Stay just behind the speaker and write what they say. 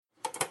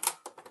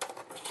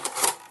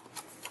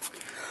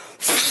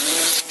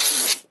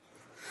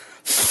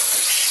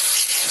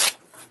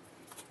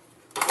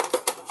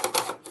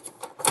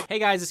Hey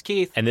guys, it's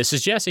Keith. And this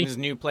is Jesse. This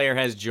new player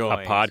has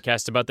joined. A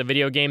podcast about the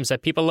video games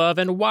that people love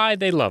and why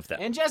they love them.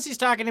 And Jesse's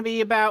talking to me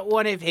about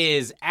one of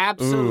his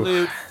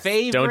absolute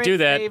favorite Don't do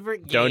that.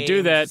 favorite games. Don't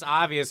do that. It's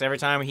obvious. Every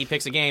time he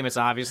picks a game, it's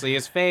obviously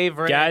his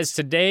favorite. Guys,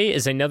 today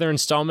is another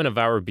installment of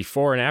our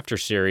Before and After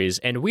series,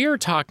 and we are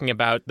talking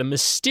about the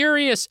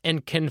mysterious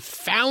and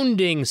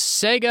confounding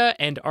Sega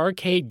and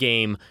arcade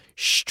game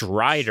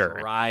Strider.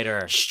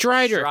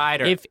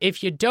 Strider.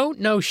 If you don't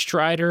know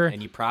Strider,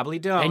 And you probably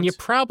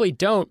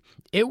don't.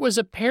 it was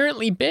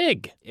apparently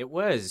big. It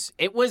was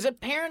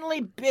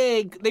apparently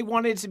big. They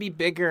wanted it to be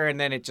bigger, and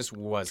then it just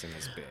wasn't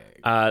as big.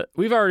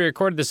 We've already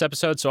recorded this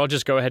episode, so I'll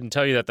just go ahead and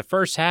tell you that the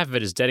first half of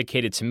it is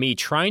dedicated to me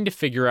trying to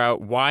figure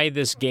out why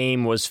this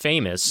game was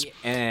famous.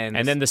 And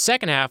then the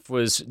second half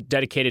was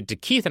dedicated to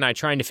Keith and I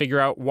trying to figure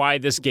out why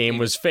this game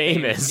was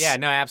famous. Yeah,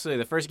 no,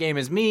 absolutely. The first game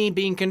is me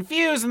being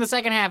confused, and the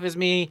second half is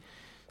me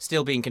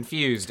still being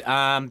confused.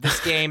 This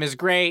game is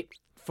great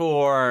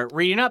for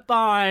reading up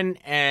on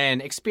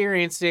and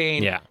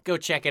experiencing. Yeah. Go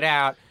check it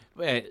out.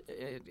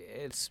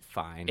 It's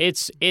fine.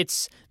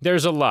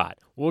 There's a lot.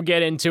 We'll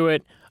get into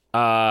it.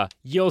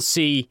 You'll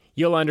see,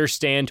 you'll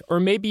understand, or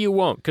maybe you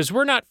won't, because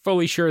we're not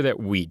fully sure that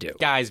we do.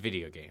 Guys,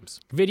 video games.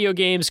 Video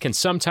games can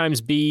sometimes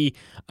be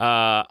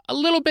a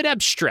little bit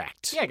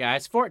abstract. Yeah,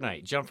 guys,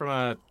 Fortnite. Jump from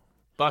a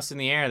bus in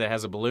the air that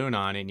has a balloon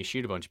on it, and you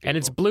shoot a bunch of people. And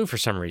it's blue for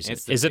some reason.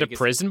 It's the Is it a biggest-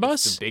 prison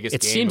bus? It's the biggest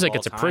It game seems of like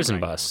it's a all time prison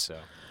right now, bus. so.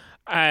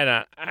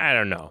 I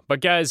don't know.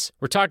 But guys,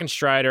 we're talking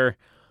Strider.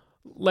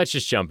 Let's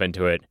just jump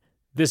into it.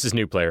 This is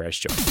New Player Has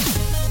Joined.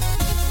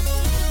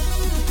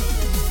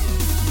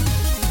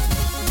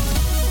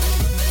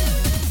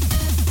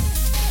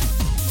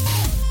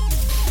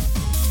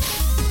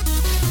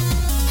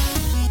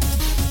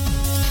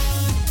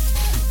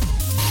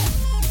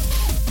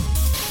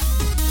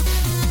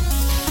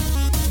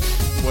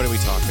 What are we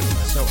talking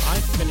about? So I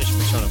finished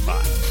Persona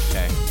 5.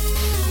 Okay.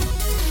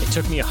 It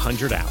took me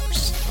 100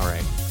 hours. All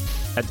right.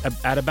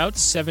 At about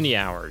 70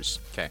 hours,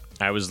 Okay.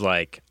 I was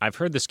like, I've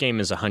heard this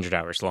game is 100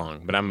 hours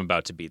long, but I'm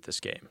about to beat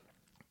this game.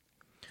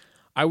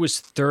 I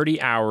was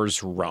 30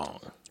 hours wrong.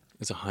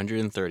 It's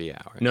 130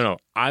 hours. No,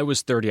 I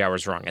was 30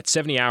 hours wrong. At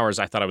 70 hours,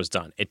 I thought I was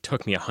done. It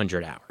took me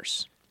 100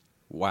 hours.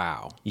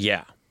 Wow.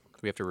 Yeah.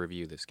 We have to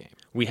review this game.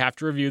 We have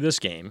to review this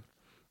game.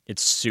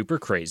 It's super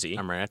crazy.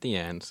 I'm right at the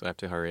end, so I have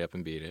to hurry up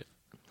and beat it.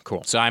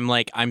 Cool. So I'm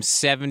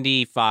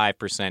 75%,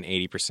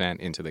 80%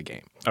 into the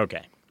game.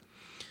 Okay.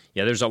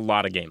 Yeah, there's a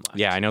lot of game left.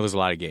 Yeah, I know there's a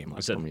lot of game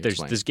left. So Let me this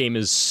explain. game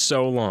is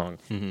so long,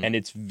 and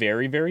it's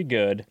very, very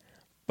good,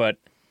 but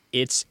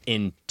it's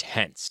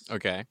intense.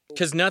 Okay.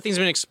 Because nothing's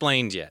been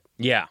explained yet.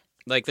 Yeah.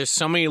 Like, there's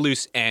so many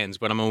loose ends,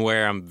 but I'm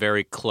aware I'm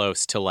very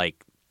close to,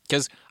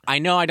 because I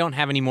know I don't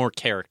have any more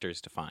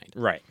characters to find.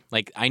 Right.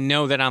 Like, I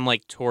know that I'm,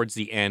 towards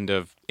the end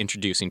of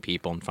introducing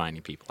people and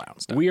finding people out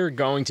and stuff. We are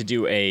going to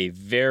do a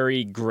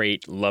very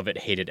great love it,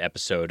 hate it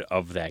episode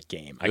of that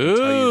game. I can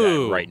tell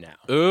you that right now.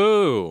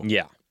 Ooh.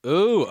 Yeah.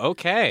 Ooh,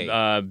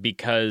 okay.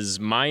 Because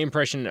my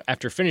impression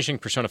after finishing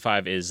Persona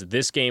 5 is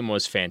this game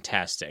was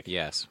fantastic.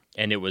 Yes.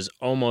 And it was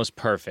almost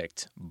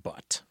perfect,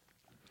 but...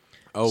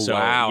 Oh, So,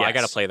 wow. I yes.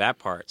 got to play that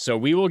part. So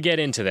we will get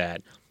into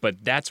that,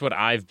 but that's what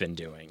I've been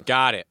doing.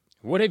 Got it.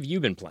 What have you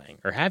been playing?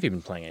 Or have you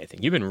been playing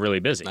anything? You've been really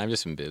busy. I've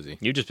just been busy.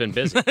 You've just been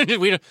busy.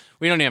 we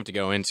don't have to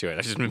go into it.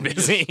 I've just been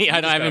busy.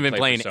 I gotta haven't been play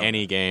playing Persona.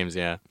 any games,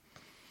 yeah.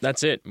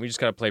 That's it. We just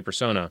got to play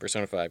Persona.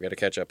 Persona 5, got to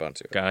catch up on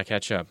 2. Gotta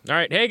catch up. All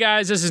right. Hey,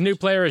 guys. This is New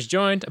Player Has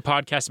Joined, a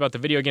podcast about the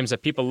video games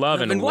that people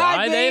love and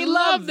why they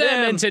love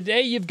them. And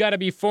today you've got a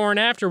Before and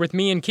After with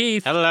me and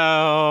Keith.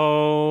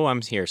 Hello.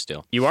 I'm here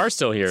still. You are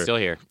still here. Still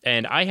here.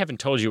 And I haven't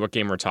told you what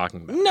game we're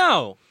talking about.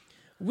 No.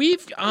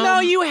 We've...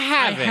 No, you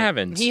haven't. I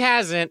haven't. He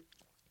hasn't.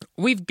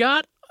 We've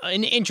got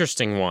an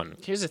interesting one.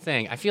 Here's the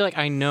thing. I feel like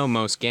I know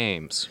most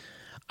games.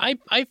 I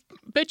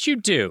bet you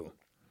do.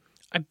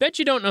 I bet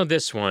you don't know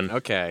this one.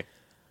 Okay.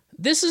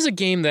 This is a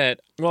game that,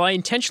 well, I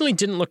intentionally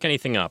didn't look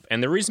anything up.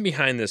 And the reason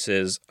behind this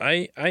is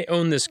I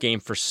owned this game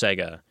for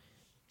Sega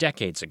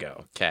decades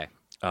ago. Okay.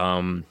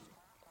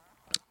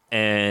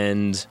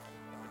 And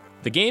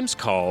the game's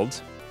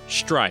called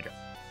Strider.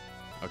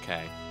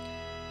 Okay.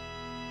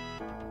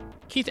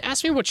 Keith,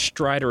 ask me what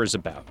Strider is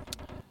about.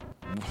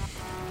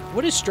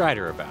 What is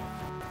Strider about?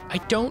 I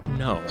don't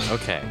know.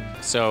 Okay.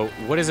 So,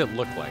 what does it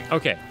look like?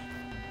 Okay.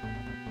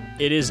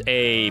 It is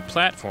a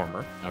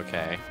platformer,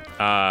 Okay.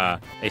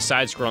 a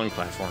side-scrolling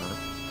platformer,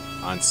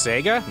 On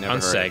Sega? Never On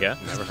heard Sega.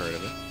 Of it. Never heard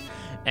of it.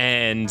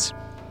 and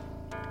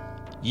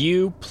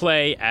you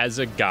play as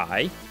a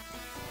guy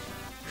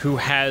who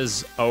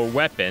has a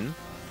weapon.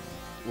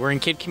 We're in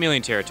Kid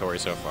Chameleon territory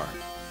so far.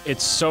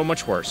 It's so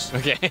much worse.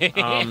 Okay.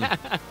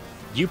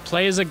 You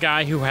play as a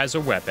guy who has a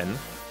weapon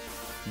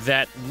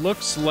that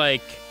looks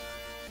like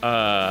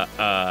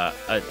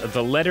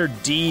the letter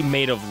D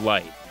made of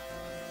light.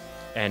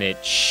 And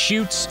it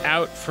shoots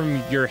out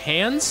from your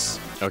hands,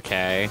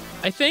 Okay.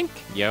 I think.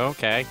 Yo,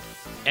 okay.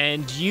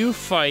 And you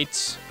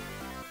fight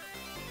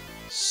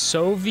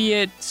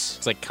Soviet...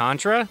 It's like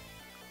Contra?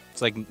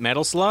 It's like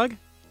Metal Slug?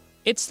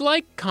 It's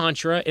like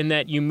Contra in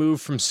that you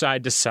move from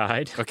side to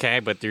side. Okay,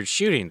 but they're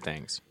shooting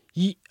things.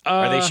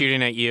 Are they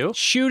shooting at you?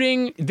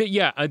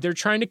 They're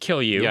trying to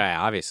kill you.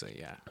 Yeah, obviously,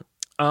 yeah.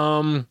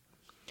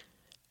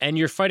 And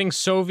you're fighting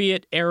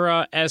Soviet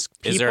era-esque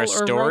people. Is there a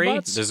story? Or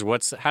robots? Is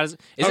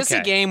this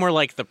a game where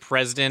like the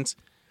president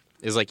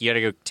is like, you got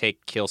to go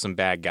kill some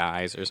bad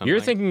guys or something? You're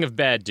thinking of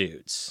Bad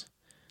Dudes.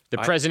 The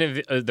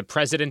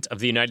president of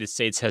the United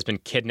States has been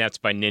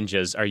kidnapped by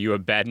ninjas. Are you a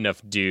bad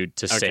enough dude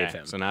to save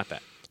him? So not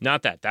that.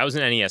 Not that. That was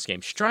an NES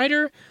game.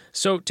 Strider.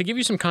 So to give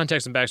you some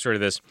context and backstory to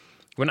this,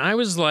 when I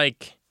was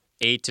like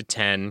 8 to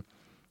 10,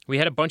 we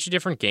had a bunch of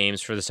different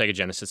games for the Sega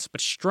Genesis,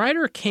 but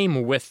Strider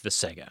came with the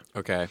Sega.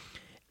 Okay.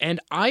 And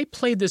I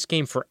played this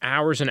game for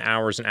hours and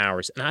hours and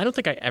hours, and I don't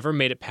think I ever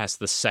made it past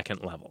the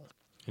second level.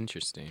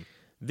 Interesting.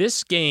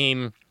 This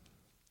game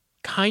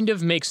kind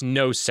of makes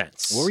no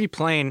sense. What were you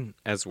playing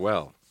as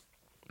well?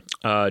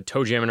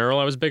 Toe Jam and Earl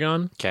I was big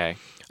on. Okay.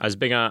 I was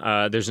big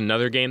on, there's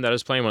another game that I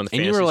was playing, one of the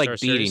And Phantasy you were like Star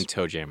beating series.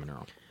 Toe Jam and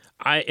Earl.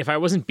 If I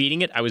wasn't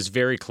beating it, I was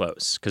very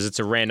close, because it's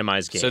a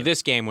randomized game. So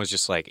this game was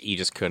just like, you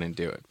just couldn't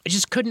do it. I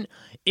just couldn't,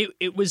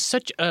 it was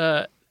such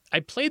a,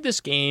 I played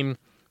this game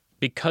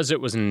because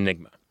it was an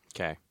enigma.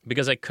 Okay.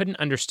 Because I couldn't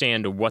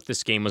understand what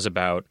this game was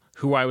about,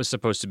 who I was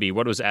supposed to be,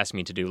 what it was asking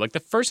me to do. Like,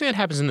 the first thing that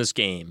happens in this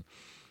game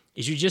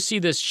is you just see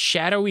this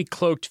shadowy,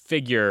 cloaked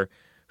figure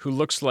who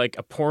looks like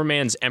a poor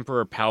man's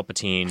Emperor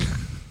Palpatine,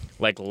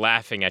 like,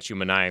 laughing at you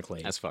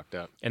maniacally. That's fucked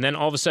up. And then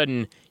all of a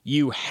sudden,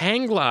 you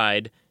hang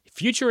glide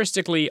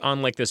futuristically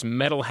on, like, this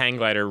metal hang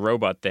glider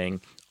robot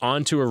thing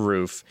onto a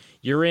roof.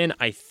 You're in,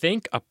 I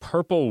think, a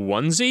purple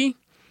onesie,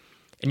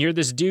 and you're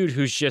this dude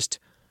who's just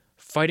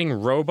fighting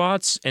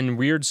robots and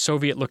weird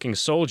Soviet-looking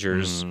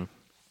soldiers,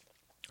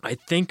 I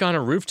think on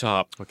a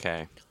rooftop.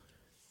 Okay.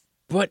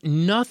 But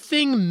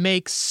nothing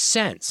makes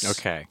sense.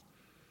 Okay.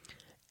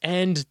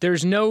 And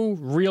there's no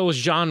real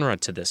genre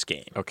to this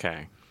game.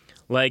 Okay.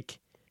 Like,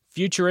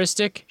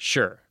 futuristic,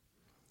 sure.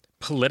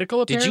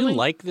 Political, apparently? Did you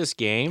like this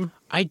game?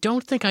 I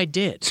don't think I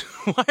did.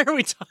 Why are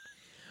we talking?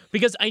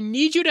 Because I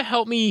need you to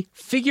help me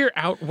figure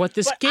out what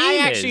this game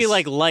is. I actually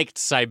liked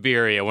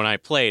Siberia when I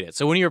played it.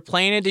 So when you were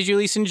playing it, did you at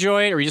least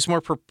enjoy it, or were you just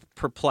more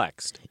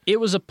perplexed?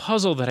 It was a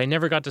puzzle that I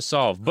never got to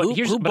solve. But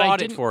who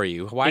bought it for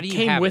you? Why do you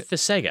have it? It came with the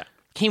Sega.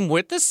 Came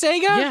with the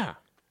Sega? Yeah.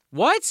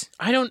 What?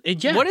 I don't.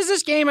 Yeah. What is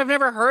this game I've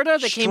never heard of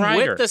that came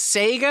with the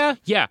Sega?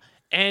 Yeah.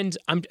 And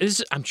I'm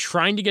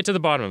trying to get to the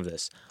bottom of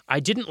this.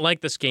 I didn't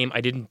like this game. I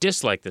didn't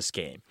dislike this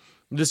game.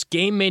 This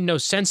game made no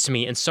sense to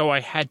me, and so I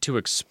had to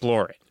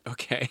explore it.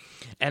 Okay.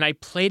 And I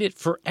played it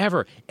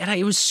forever, and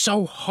it was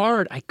so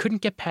hard. I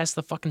couldn't get past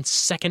the fucking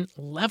second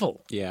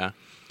level. Yeah.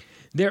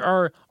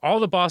 All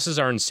the bosses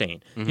are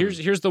insane.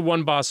 Here's the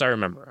one boss I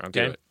remember,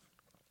 okay? Do it.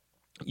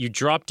 You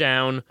drop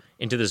down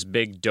into this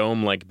big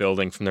dome-like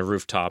building from the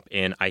rooftop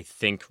in, I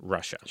think,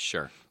 Russia.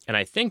 Sure. And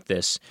I think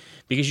this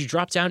because you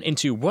drop down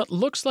into what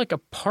looks like a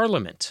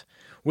parliament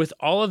with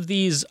all of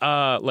these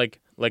like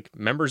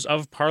members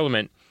of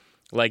parliament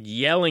like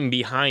yelling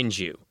behind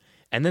you.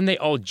 And then they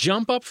all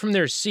jump up from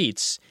their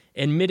seats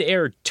and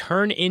midair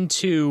turn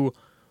into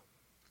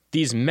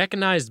these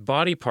mechanized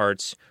body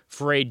parts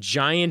for a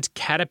giant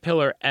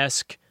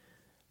caterpillar-esque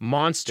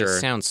monster.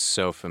 This sounds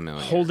so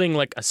familiar. Holding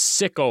like a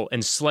sickle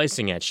and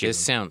slicing at you. This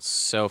sounds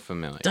so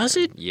familiar. Does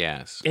it?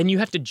 Yes. And you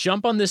have to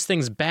jump on this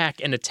thing's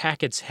back and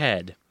attack its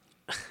head.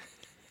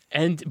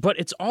 But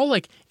it's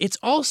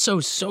all so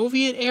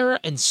Soviet era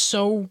and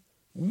so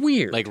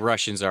weird. Like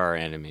Russians are our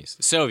enemies.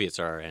 The Soviets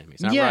are our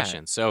enemies. Not Yeah.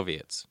 Russians,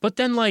 Soviets. But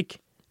then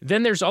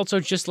there's also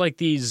just like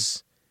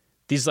these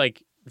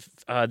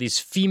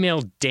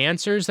female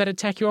dancers that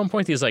attack you at one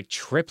point. These like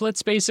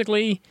triplets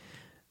basically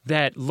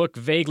that look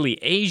vaguely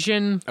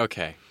Asian.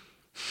 Okay.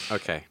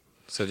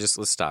 So just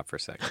let's stop for a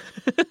second.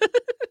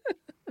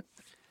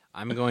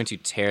 I'm going to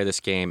tear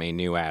this game a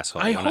new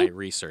asshole when I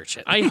research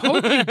it. I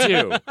hope you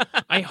do.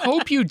 I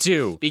hope you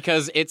do.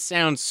 Because it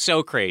sounds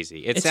so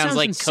crazy. It sounds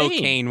like insane.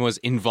 cocaine was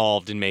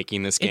involved in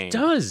making this game. It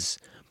does.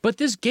 But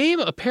this game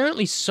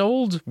apparently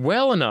sold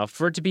well enough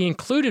for it to be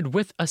included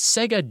with a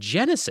Sega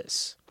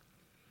Genesis.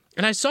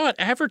 And I saw it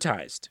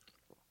advertised.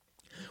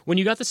 When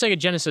you got the Sega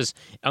Genesis,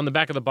 on the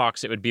back of the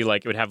box, it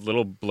would have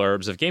little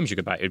blurbs of games you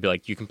could buy. It would be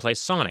like, you can play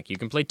Sonic, you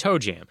can play Toe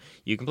Jam,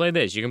 you can play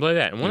this, you can play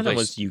that. And one of them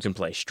was, you can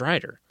play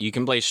Strider. You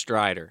can play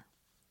Strider.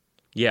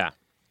 Yeah.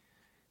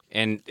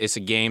 And it's a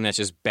game that's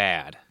just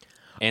bad.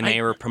 And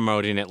they were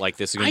promoting it like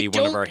this is going to be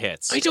one of our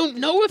hits. I don't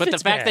know if but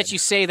it's the fact bad. that you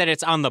say that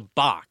it's on the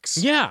box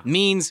Yeah.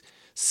 means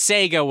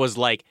Sega was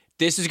like,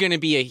 this is going to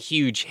be a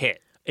huge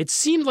hit. It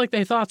seemed like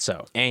they thought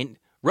so. And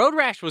Road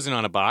Rash wasn't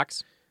on a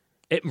box.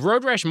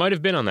 Road Rash might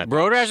have been on that box.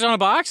 Road Rash is on a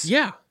box?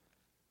 Yeah.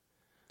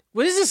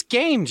 What is this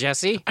game,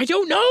 Jesse? I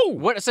don't know.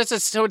 What? So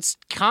it's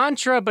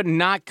Contra, but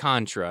not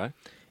Contra.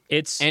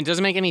 And it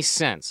doesn't make any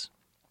sense.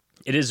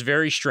 It is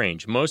very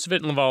strange. Most of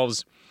it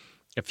involves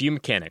a few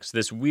mechanics.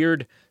 This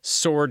weird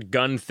sword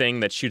gun thing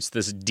that shoots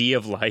this D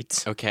of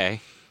light. Okay.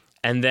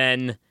 And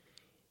then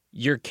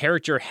your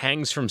character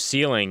hangs from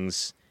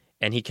ceilings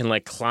and he can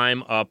like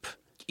climb up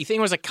You think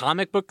it was a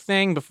comic book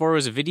thing before it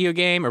was a video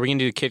game? Or are we going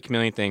to do the Kid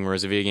Chameleon thing where it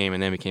was a video game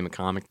and then became a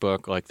comic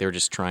book? Like they were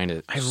just trying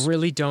to... I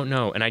really don't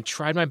know. And I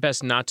tried my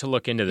best not to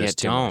look into this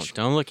too much.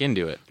 Don't look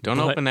into it.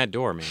 Don't open that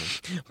door, man.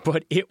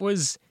 But it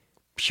was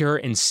pure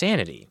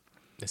insanity.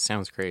 This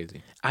sounds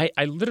crazy. I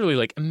literally,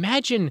 like,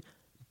 imagine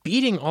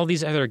beating all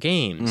these other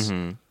games.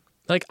 Mm-hmm.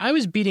 Like, I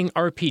was beating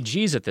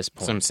RPGs at this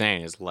point. That's what I'm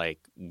saying is, like,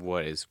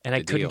 what is and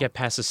I couldn't get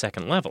past the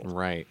second level.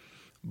 Right.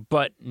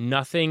 But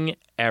nothing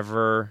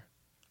ever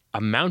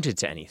amounted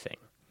to anything.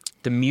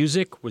 The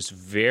music was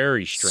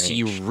very strange. So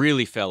you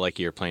really felt like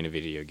you were playing a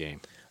video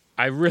game.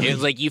 It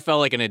was like you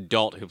felt like an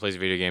adult who plays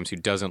video games who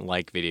doesn't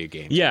like video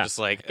games. Yeah. Just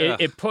like,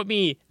 it put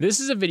me... This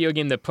is a video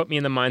game that put me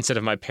in the mindset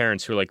of my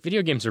parents who are like,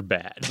 video games are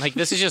bad. like,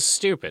 this is just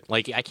stupid.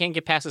 Like, I can't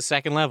get past the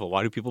second level.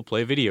 Why do people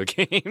play video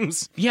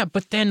games? Yeah,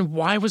 but then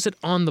why was it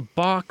on the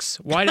box?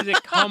 Why did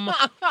it come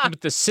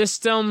with the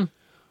system?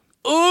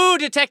 Ooh,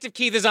 Detective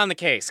Keith is on the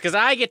case, because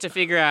I get to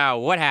figure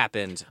out what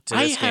happened to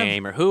this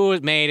game, or who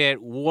made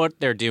it, what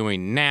they're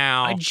doing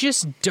now. I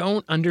just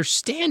don't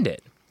understand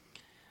it.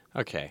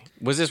 Okay.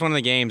 Was this one of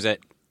the games that,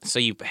 so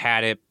you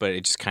had it, but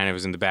it just kind of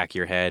was in the back of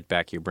your head,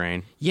 back of your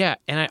brain? Yeah,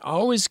 and I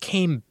always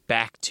came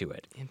back to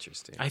it.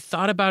 Interesting. I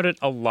thought about it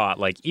a lot.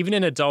 Like, even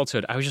in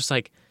adulthood, I was just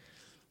like,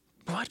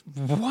 what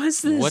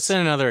was this? What's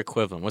another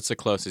equivalent? What's the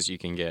closest you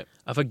can get?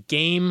 Of a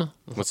game?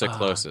 What's the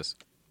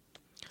closest?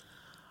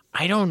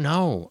 I don't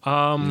know.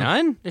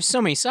 None? There's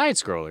so many side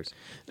scrollers.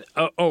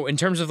 In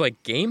terms of,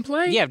 like,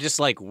 gameplay? Yeah, just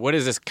like, what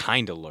does this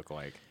kind of look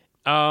like?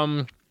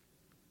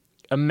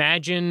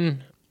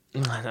 Imagine...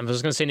 I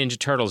was going to say Ninja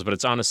Turtles, but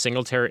it's on a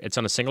single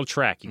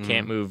track. You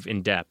can't move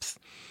in depth.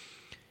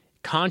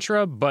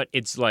 Contra, but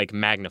it's like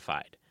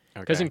magnified.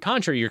 Because in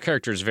Contra, your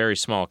character is very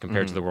small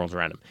compared to the world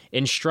around him.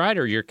 In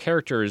Strider, your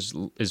character is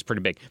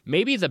pretty big.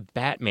 Maybe the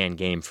Batman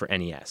game for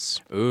NES.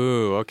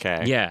 Ooh,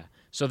 okay. Yeah.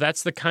 So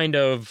that's the kind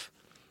of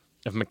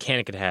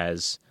mechanic it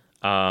has.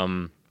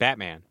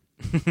 Batman.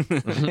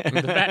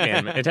 The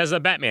Batman. It has a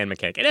Batman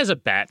mechanic. It has a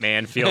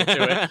Batman feel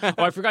to it.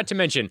 Oh, I forgot to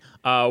mention,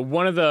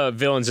 one of the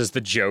villains is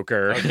the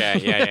Joker.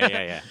 Okay,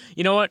 yeah.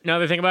 You know what? Now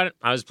that I think about it,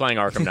 I was playing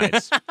Arkham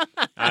Knights.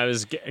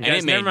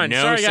 Guys, never mind.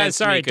 No sorry, guys. sense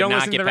to me. Sorry. Could Don't not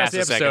listen to get the rest of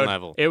past the the second episode.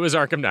 level. It was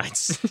Arkham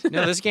Knights.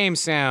 No, this game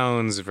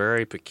sounds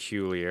very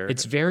peculiar.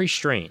 It's very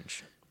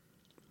strange.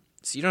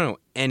 So you don't know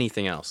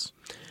anything else.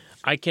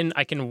 I can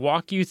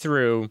walk you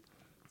through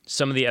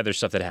some of the other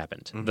stuff that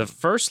happened. The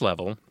first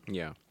level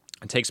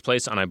takes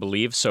place on, I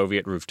believe,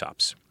 Soviet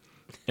rooftops.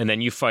 And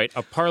then you fight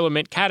a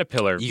Parliament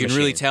caterpillar You can machine.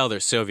 really tell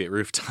they're Soviet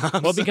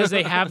rooftops. Well, because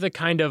they have the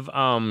kind of,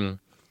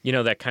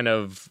 that kind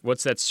of,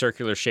 what's that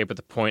circular shape at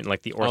the point,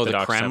 like the Orthodox... Oh,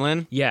 the Kremlin?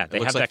 Stuff. Yeah, they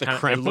have like that the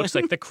kind of... It looks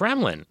like the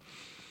Kremlin.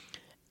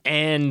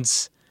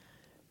 And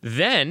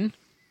then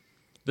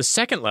the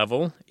second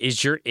level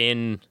is you're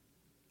in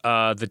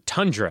the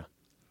tundra.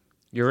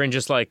 You're in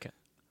just like...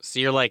 So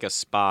you're like a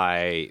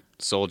spy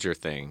soldier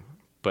thing,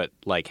 but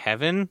like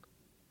heaven?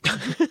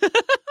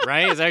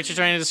 Right? Is that what you're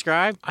trying to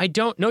describe? I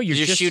don't know. You're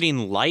just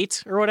shooting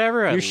light or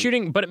whatever? You're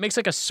shooting, but it makes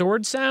like a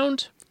sword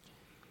sound.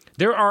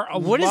 There are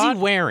What is he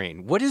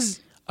wearing? What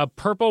is... A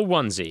purple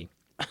onesie.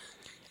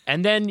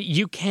 And then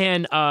you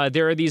can,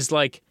 there are these...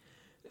 I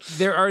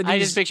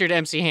just pictured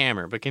MC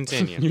Hammer, but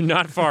continue. You're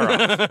not far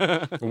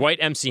off. White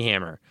MC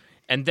Hammer.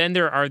 And then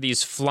there are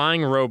these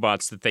flying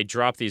robots that they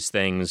drop these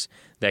things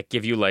that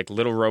give you like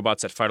little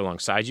robots that fight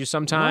alongside you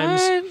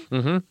sometimes. What?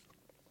 Mm-hmm.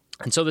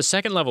 And so the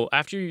second level,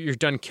 after you're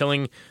done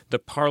killing the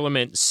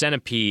Parliament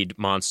centipede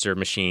monster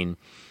machine,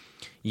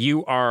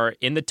 you are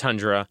in the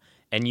tundra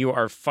and you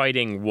are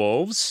fighting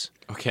wolves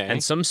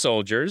and some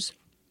soldiers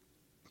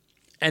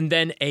and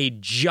then a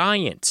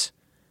giant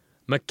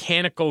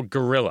mechanical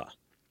gorilla.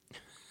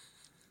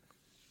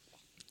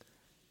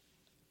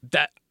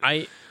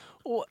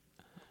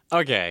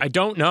 Okay. I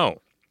don't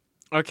know.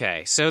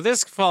 Okay, so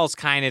this falls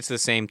kind of to the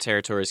same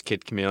territory as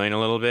Kid Chameleon a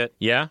little bit.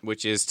 Yeah?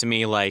 Which is, to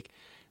me, like,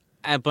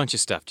 a bunch of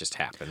stuff just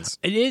happens.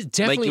 It is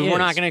definitely Like, we're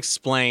not going to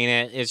explain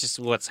it. It's just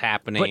what's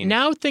happening. But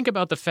now think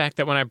about the fact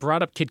that when I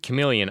brought up Kid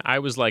Chameleon, I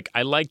was like,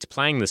 I liked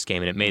playing this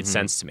game and it made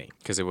sense to me.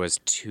 Because it was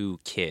 2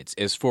 kids.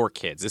 It was 4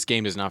 kids. This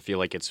game does not feel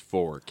like it's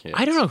 4 kids.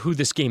 I don't know who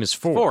this game is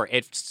for. 4.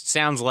 It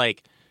sounds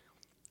like...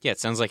 Yeah, it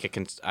sounds like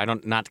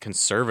not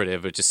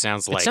conservative. It just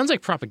sounds like... It sounds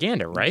like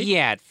propaganda, right?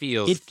 Yeah, it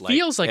feels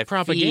like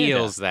propaganda. It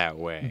feels that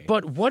way.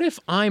 But what if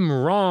I'm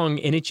wrong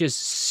and it just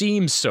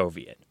seems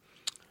Soviet?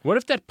 What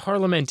if that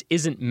parliament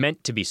isn't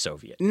meant to be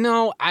Soviet?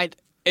 No,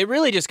 it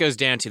really just goes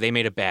down to they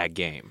made a bad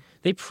game.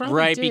 They probably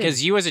Right, did.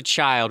 because you as a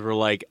child were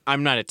like,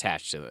 I'm not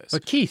attached to this.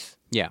 But Keith,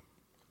 Yeah.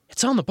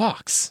 it's on the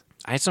box.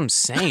 That's what I'm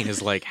saying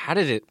is like, how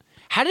did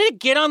it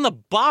get on the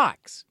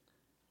box?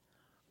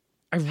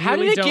 I really How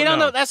did it don't get on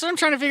know. the... That's what I'm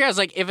trying to figure out. Is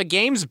like, if a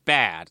game's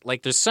bad,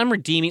 like there's some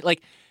redeeming...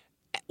 Like,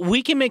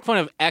 we can make fun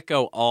of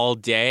Echo all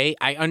day.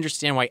 I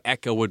understand why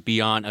Echo would be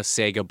on a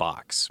Sega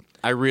box.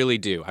 I really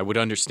do. I would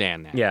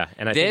understand that. Yeah,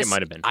 and I think it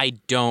might have been. I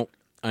don't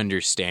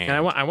understand.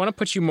 And I want to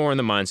put you more in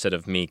the mindset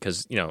of me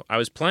because, I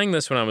was playing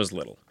this when I was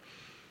little.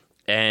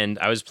 And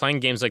I was playing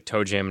games like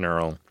Toe Jam and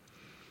Earl.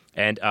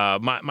 And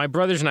my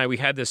brothers and I, we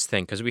had this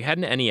thing because we had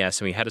an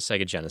NES and we had a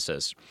Sega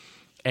Genesis,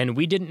 and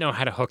we didn't know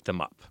how to hook them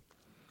up.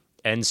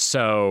 And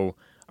so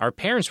our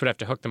parents would have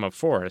to hook them up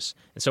for us,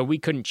 and so we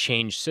couldn't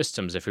change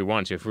systems if we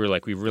wanted to. If we were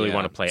like, we really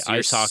want to play so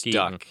ice hockey,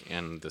 stuck,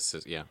 and this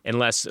is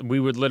unless we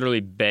would literally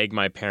beg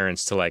my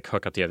parents to like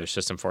hook up the other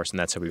system for us, and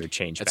that's how we would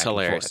change. It's back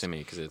hilarious and to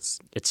me because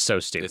it's so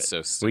stupid. It's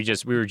so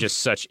stupid. We were just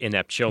such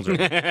inept children.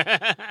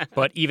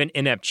 But even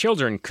inept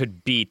children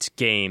could beat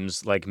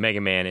games like Mega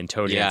Man and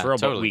Toadie and Thrill,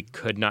 but we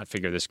could not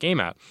figure this game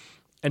out.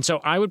 And so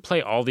I would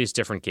play all these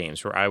different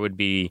games where I would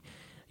be,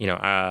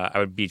 I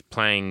would be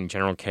playing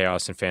General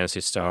Chaos and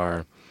Phantasy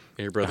Star.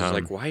 And your brother's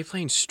like, why are you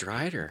playing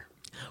Strider?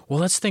 Well,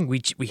 that's the thing.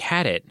 We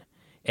had it,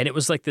 and it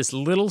was like this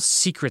little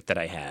secret that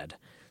I had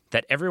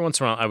that every once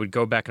in a while I would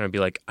go back and I'd be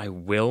like, I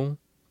will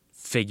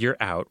figure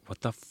out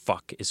what the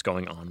fuck is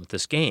going on with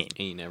this game.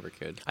 And you never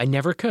could. I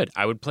never could.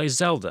 I would play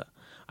Zelda.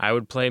 I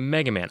would play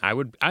Mega Man. I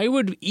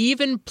would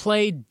even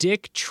play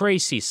Dick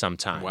Tracy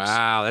sometimes.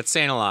 Wow, that's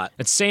saying a lot.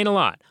 It's saying a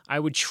lot. I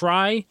would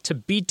try to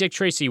beat Dick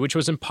Tracy, which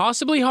was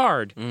impossibly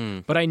hard,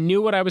 but I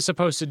knew what I was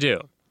supposed to do.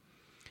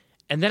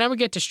 And then I would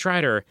get to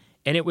Strider,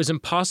 and it was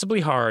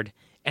impossibly hard,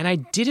 and I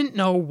didn't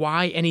know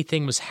why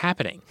anything was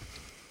happening.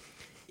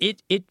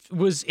 It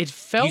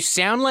felt... You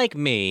sound like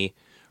me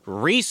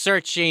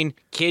researching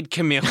Kid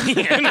Chameleon.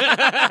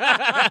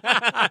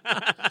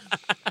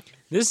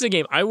 This is a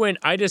game.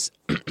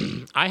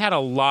 I had a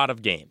lot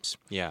of games.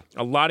 Yeah.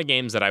 A lot of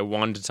games that I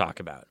wanted to talk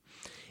about.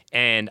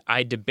 And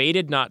I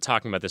debated not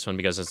talking about this one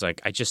because I was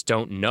like, I just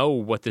don't know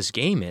what this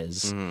game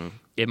is. Mm-hmm.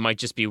 It might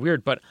just be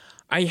weird, but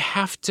I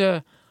have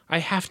to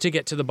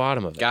get to the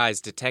bottom of it.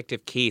 Guys,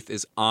 Detective Keith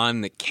is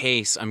on the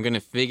case. I'm going to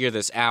figure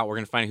this out. We're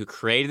going to find out who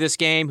created this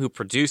game, who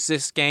produced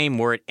this game,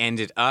 where it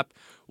ended up,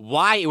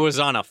 why it was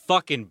on a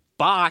fucking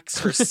box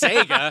for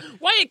Sega.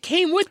 Why it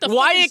came with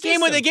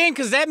the game,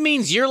 because that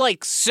means you're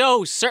like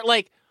so certain.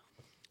 Like,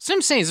 so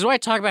I'm saying, this is why I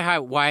talk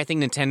about why I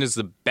think Nintendo's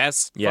the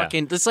best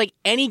fucking... It's like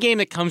any game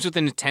that comes with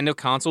a Nintendo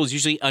console is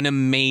usually an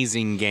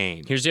amazing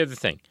game. Here's the other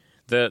thing.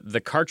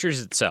 The cartridge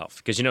itself,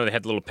 because they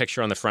had the little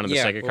picture on the front of the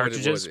Sega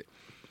cartridges.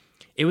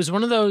 It was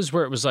one of those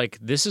where it was like,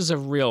 this is a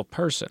real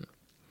person.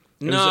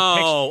 It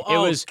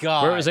was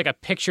God. Where it was like a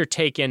picture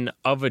taken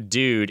of a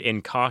dude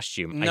in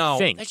costume, I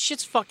think. That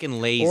shit's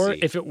fucking lazy. Or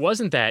if it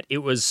wasn't that, it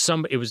was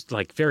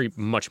like very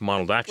much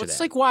modeled after that. It's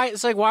like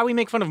why we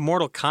make fun of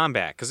Mortal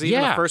Kombat, because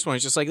even the first one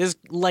is just like, this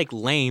like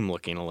lame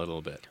looking a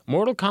little bit.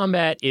 Mortal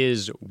Kombat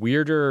is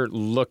weirder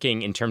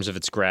looking in terms of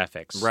its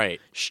graphics.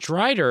 Right.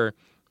 Strider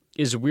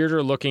is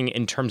weirder looking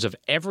in terms of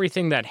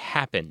everything that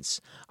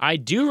happens.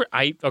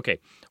 Okay,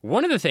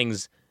 one of the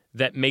things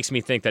that makes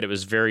me think that it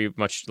was very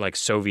much like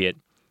Soviet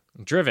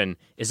driven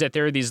is that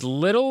there are these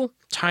little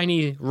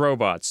tiny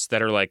robots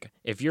that are like,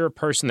 if you're a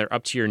person, they're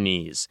up to your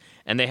knees,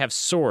 and they have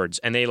swords,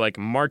 and they like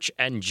march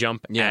and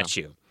jump at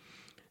you.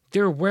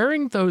 They're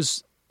wearing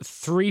those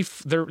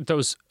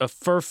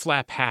fur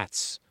flap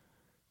hats,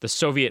 the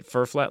Soviet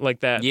fur flap,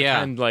 like that.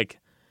 And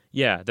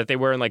that they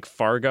wear in like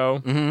Fargo.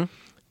 Mm-hmm.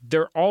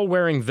 They're all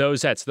wearing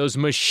those hats. Those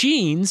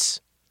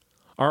machines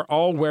are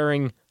all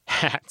wearing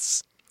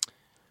hats.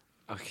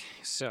 Okay,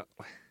 so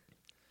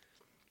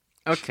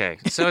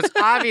it's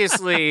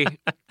obviously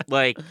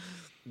like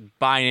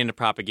buying into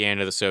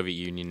propaganda. The Soviet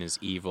Union is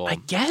evil. I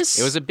guess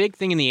it was a big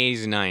thing in the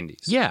 80s and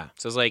 90s. Yeah,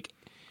 so it's like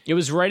it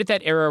was right at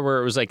that era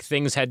where it was like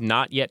things had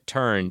not yet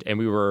turned, and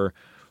we were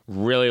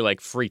really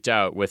like freaked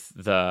out with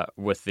the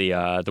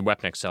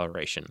weapon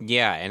acceleration.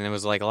 Yeah, and it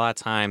was like a lot of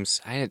times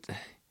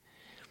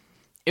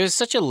it was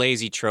such a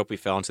lazy trope we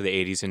fell into the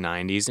 80s and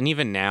 90s. And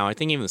even now, I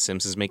think even The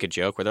Simpsons make a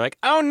joke where they're like,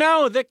 oh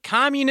no, the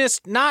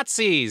communist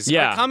Nazis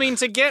are coming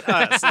to get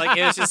us. Like,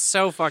 it was just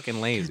so fucking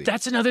lazy.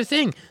 That's another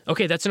thing.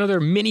 Okay, that's another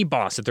mini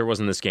boss that there was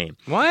in this game.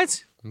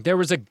 What? It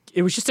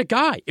was just a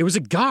guy. It was a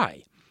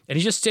guy. And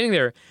he's just standing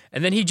there,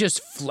 and then he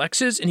just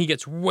flexes, and he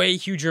gets way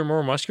huger and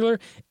more muscular.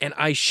 And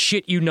I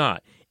shit you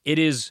not, it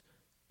is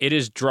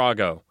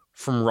Drago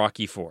from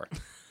Rocky IV.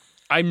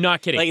 I'm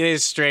not kidding. Like, it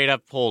is straight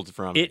up pulled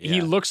from it.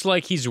 He looks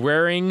like he's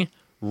wearing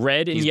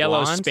red and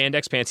yellow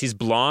spandex pants. He's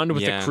blonde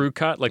with the crew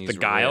cut, like the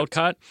Guile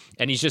cut,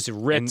 and he's just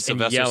ripped and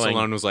Sylvester yelling.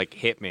 Stallone was like,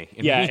 hit me.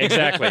 Yeah,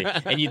 exactly.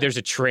 And there's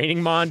a training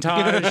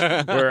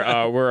montage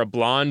where a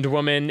blonde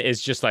woman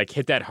is just like,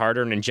 hit that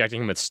harder and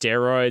injecting him with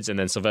steroids, and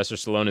then Sylvester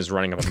Stallone is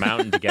running up a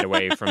mountain to get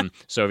away from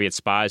Soviet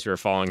spies who are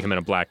following him in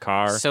a black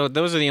car. So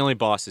those are the only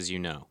bosses you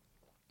know,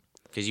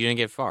 because you didn't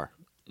get far.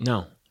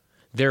 No.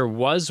 There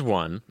was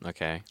one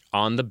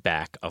on the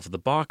back of the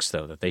box,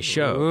 though, that they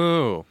showed.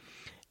 Ooh.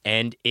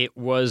 And it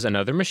was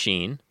another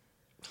machine,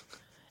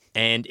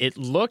 and it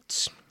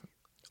looked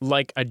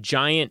like a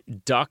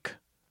giant duck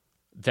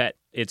that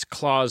its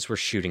claws were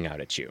shooting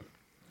out at you.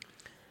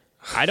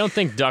 I don't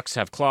think ducks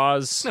have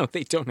claws. No,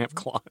 they don't have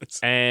claws.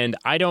 And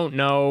I don't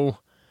know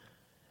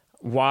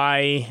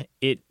why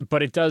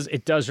but it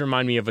does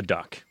remind me of a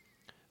duck.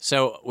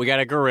 So we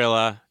got a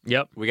gorilla.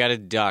 Yep. We got a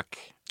duck.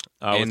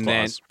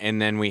 And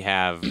then we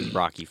have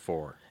Rocky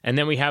IV. And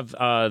then we have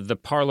the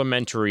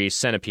parliamentary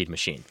centipede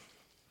machine.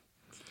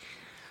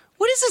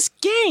 What is this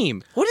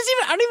game? What is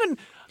even? I don't even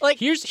like.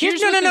 Here's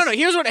no.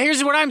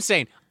 Here's what I'm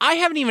saying. I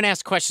haven't even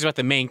asked questions about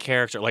the main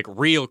character, like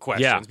real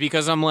questions,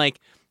 because I'm like,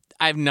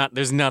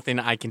 There's nothing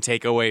I can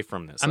take away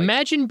from this.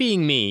 Imagine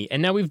being me,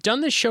 and now we've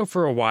done this show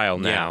for a while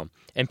now,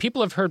 and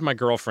people have heard my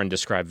girlfriend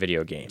describe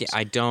video games. Yeah,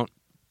 I don't.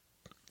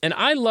 And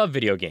I love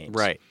video games.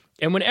 Right.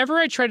 And whenever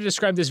I try to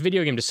describe this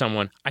video game to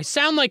someone, I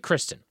sound like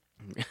Kristen.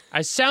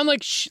 I sound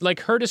like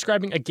her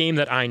describing a game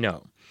that I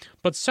know.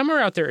 But somewhere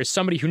out there is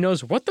somebody who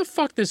knows what the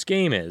fuck this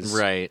game is.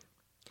 Right.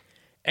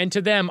 And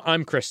to them,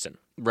 I'm Kristen.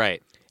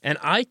 Right. And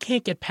I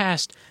can't get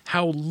past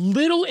how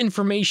little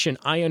information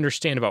I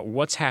understand about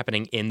what's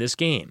happening in this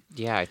game.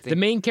 Yeah, I think... The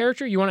main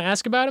character, you want to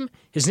ask about him?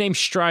 His name's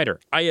Strider,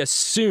 I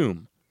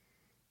assume.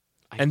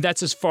 And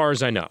that's as far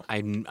as I know.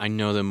 I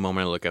know the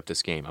moment I look up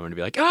this game, I'm going to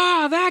be like,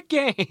 that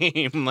game!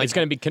 It's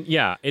going to be...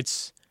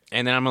 it's...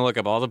 And then I'm going to look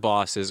up all the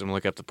bosses, I'm going to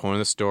look up the point of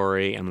the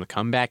story, and I'm going to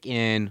come back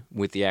in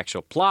with the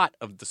actual plot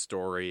of the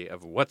story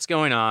of what's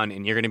going on,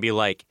 and you're going to be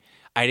like,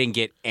 I didn't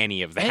get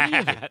any of that. Any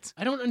of it.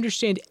 I don't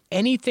understand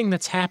anything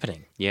that's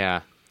happening.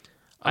 Yeah.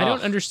 I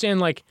don't understand,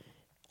 like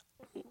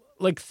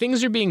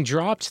things are being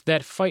dropped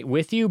that fight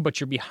with you, but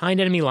you're behind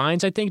enemy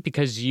lines, I think,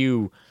 because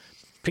you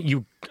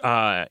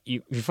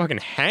fucking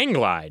hang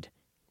glide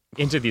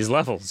into these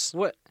levels.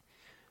 What?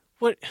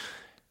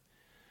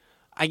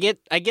 I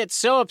get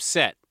so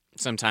upset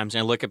sometimes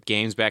when I look up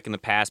games back in the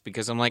past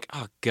because I'm like,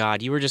 oh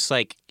God, you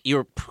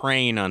were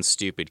preying on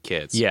stupid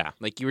kids. Yeah.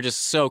 Like you were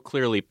just so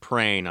clearly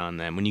preying on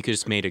them when you could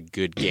just made a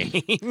good game.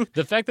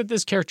 The fact that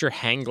this character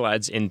hang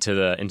glides into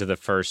the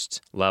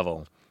first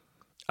level,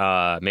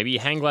 maybe he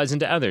hang glides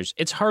into others.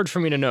 It's hard for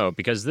me to know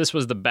because this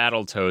was the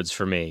Battletoads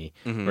for me,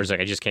 where it's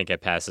like I just can't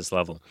get past this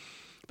level.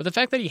 But the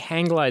fact that he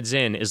hang glides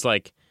in is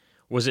like,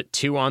 was it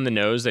too on the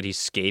nose that he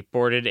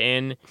skateboarded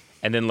in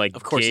and then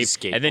of course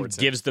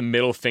gives the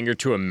middle finger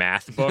to a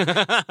math book?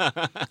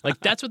 Like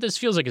that's what this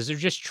feels like, is they're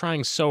just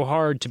trying so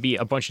hard to be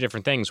a bunch of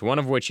different things, one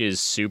of which is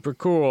super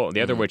cool,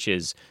 the other which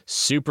is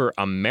super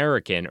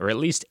American or at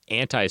least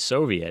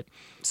anti-Soviet.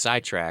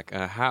 Sidetrack.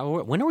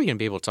 When are we going to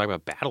be able to talk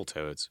about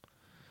Battletoads?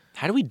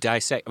 How do we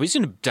dissect? Are we just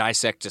going to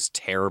dissect just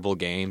terrible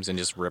games and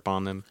just rip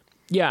on them?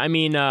 Yeah, I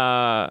mean,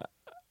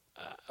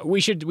 we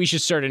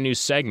should start a new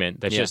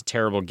segment that's just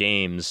terrible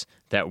games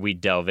that we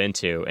delve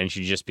into, and it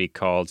should just be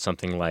called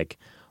something like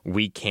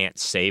 "We Can't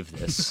Save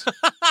This."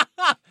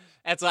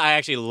 I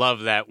actually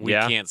love that. We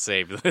can't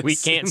save this. We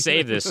Can't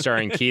Save This,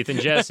 starring Keith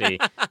and Jesse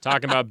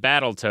talking about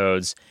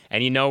Battletoads.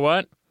 And you know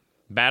what?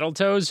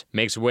 Battletoads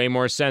makes way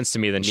more sense to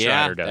me than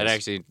Strider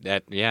does.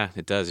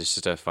 It does. It's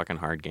just a fucking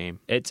hard game.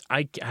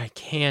 I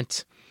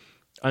can't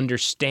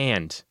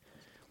understand.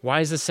 Why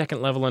is the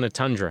second level in a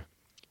tundra?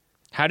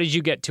 How did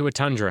you get to a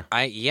tundra?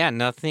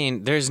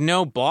 Nothing. There's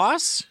no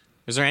boss?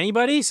 Is there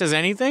anybody? Says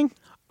anything?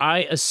 I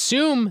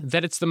assume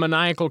that it's the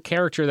maniacal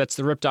character that's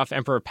the ripped-off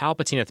Emperor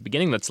Palpatine at the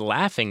beginning that's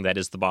laughing that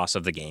is the boss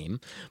of the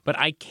game, but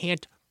I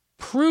can't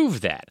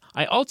prove that.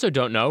 I also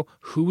don't know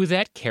who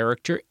that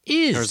character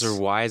is. Or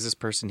why is this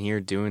person here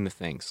doing the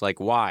things? Like,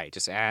 why?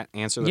 Just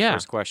answer the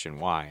first question.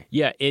 Why?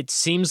 Yeah, it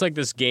seems like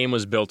this game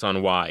was built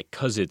on why,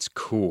 because it's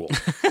cool.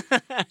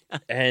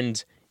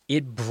 And...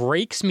 it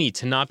breaks me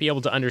to not be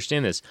able to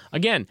understand this.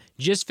 Again,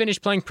 just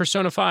finished playing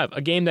Persona 5, a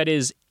game that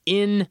is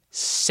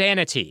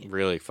insanity.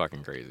 Really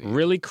fucking crazy.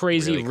 Really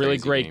crazy, really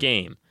great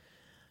game.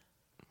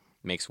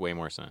 Makes way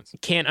more sense.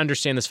 Can't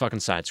understand this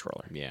fucking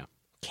side-scroller. Yeah.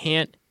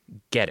 Can't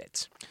get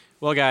it.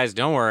 Well, guys,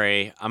 don't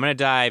worry. I'm going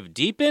to dive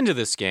deep into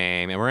this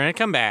game, and we're going to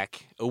come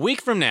back a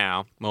week from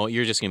now. Well,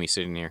 you're just going to be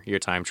sitting here. You're a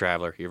time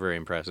traveler. You're very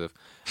impressive.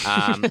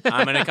 I'm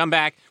going to come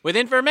back with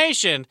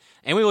information,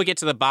 and we will get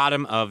to the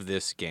bottom of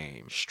this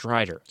game.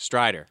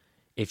 Strider.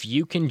 If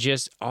you can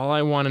just... all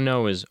I want to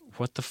know is,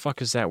 what the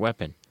fuck is that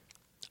weapon?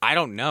 I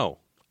don't know.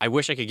 I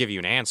wish I could give you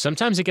an answer.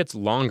 Sometimes it gets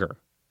longer.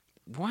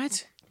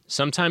 What?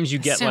 Sometimes you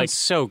get sounds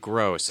so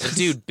gross. A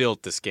dude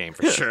built this game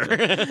for sure.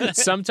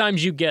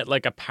 Sometimes you get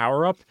like a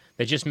power-up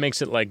that just makes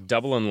it like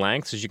double in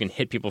length so you can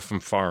hit people from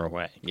far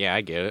away. Yeah,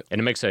 I get it. And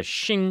it makes a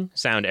shing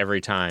sound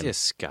every time.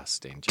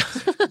 Disgusting,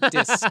 Joseph.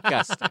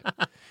 Disgusting.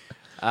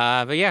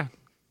 But yeah,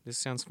 this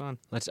sounds fun.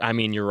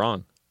 You're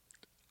wrong.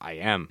 I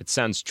am. It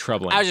sounds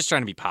troubling. I was just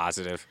trying to be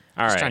positive.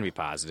 All right. Just trying to be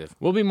positive.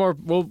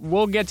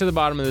 We'll get to the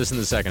bottom of this in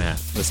the second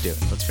half. Let's do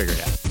it. Let's figure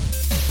it out.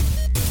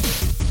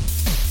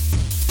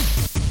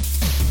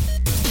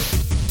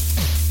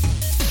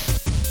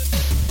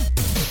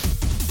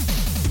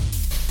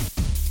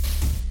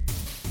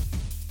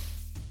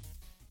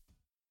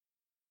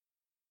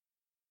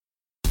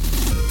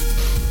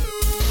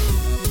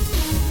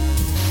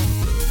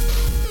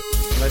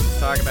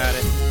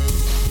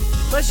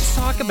 Let's just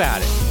talk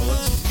about it.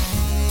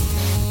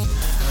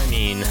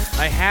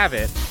 I have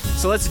it,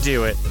 so let's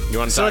do it. You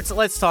want to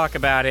let's talk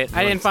about it.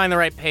 I didn't find the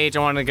right page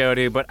I wanted to go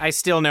to, but I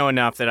still know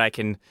enough that I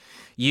can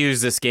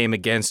use this game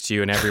against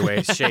you in every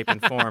way, shape,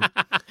 and form.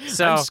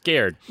 So I'm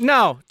scared.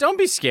 No, don't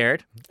be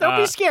scared. Don't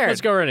be scared.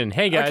 Let's go right in.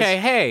 Hey, guys. Okay,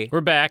 hey.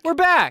 We're back. We're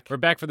back. We're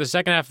back for the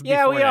second half of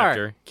Yeah, Before we and are.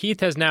 After. Keith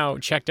has now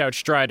checked out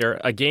Strider,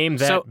 a game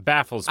that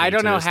baffles me. I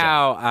don't to know this day.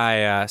 how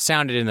I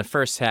sounded in the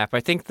first half.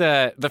 I think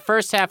the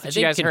first half that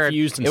you guys heard,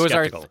 confused and it was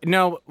skeptical.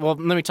 well,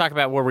 let me talk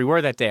about where we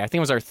were that day. I think it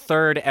was our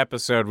third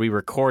episode we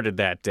recorded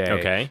that day.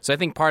 Okay. So I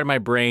think part of my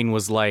brain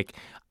was like,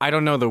 I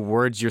don't know the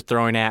words you're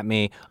throwing at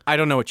me. I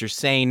don't know what you're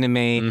saying to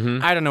me.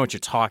 I don't know what you're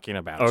talking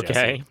about, Okay.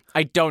 Jesse.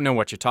 I don't know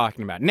what you're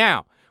talking about.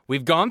 Now,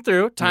 we've gone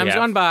through. Time's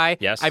have. gone by.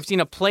 Yes. I've seen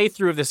a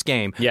playthrough of this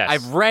game. Yes.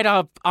 I've read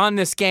up on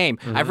this game.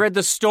 I've read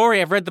the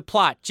story. I've read the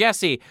plot.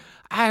 Jesse,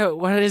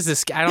 what is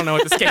this? I don't know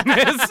what this game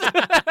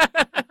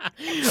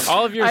is.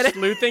 All of your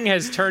sleuthing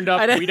has turned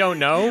up. We don't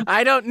know.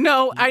 I don't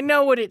know. I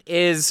know what it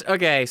is.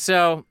 Okay,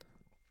 so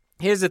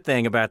here's the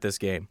thing about this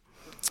game.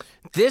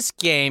 This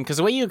game, because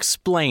the way you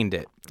explained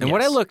it, and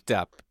what I Yes. looked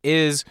up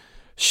is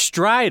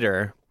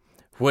Strider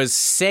was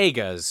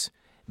Sega's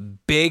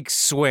big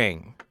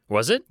swing.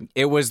 Was it?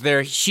 It was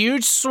their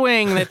huge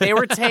swing that they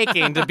were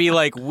taking to be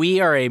like, we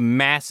are a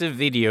massive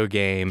video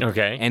game.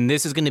 Okay. And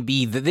this is going to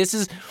be, this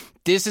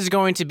is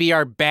going to be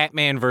our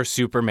Batman versus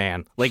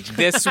Superman. Like,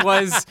 this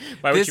was...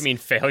 By which you mean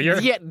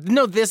failure? Yeah,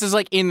 no, this is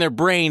like in their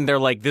brain, they're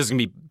like, this is going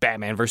to be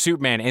Batman versus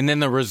Superman. And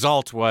then the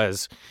result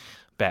was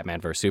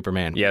Batman versus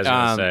Superman. Yeah, I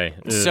was going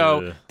to say.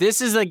 So, Ugh.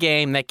 this is a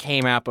game that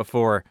came out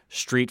before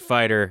Street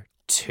Fighter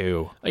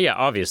 2. Oh, yeah,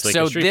 obviously.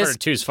 So 'cause Street this- Fighter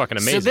 2 is fucking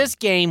amazing. So this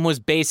game was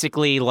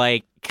basically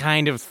like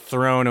kind of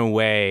thrown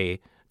away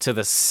to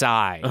the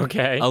side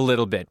Okay. a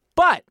little bit.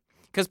 But,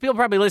 because people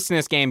probably listening to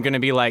this game going to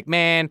be like,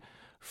 man,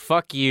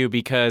 fuck you,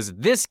 because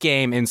this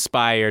game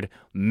inspired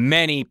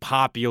many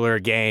popular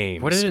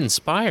games. What did it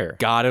inspire?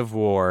 God of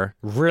War,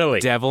 Really?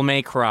 Devil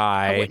May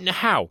Cry. Wait,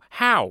 how?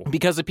 How?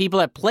 Because the people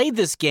that played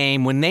this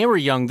game when they were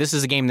young, this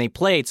is a game they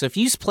played. So if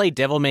you play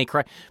Devil May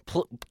Cry,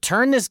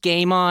 turn this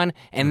game on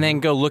and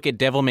then go look at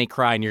Devil May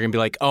Cry, and you're gonna be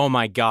like, "Oh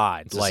my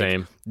god!" It's the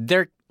same.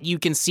 You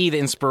can see the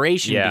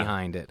inspiration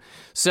behind it.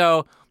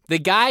 So the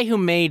guy who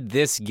made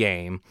this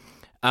game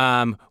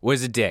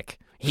was a dick.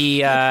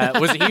 He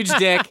was a huge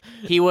dick.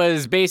 He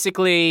was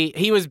basically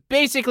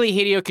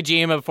Hideo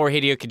Kojima before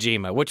Hideo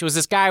Kojima, which was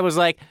this guy was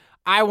like,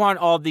 I want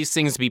all these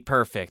things to be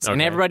perfect.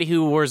 And Okay. everybody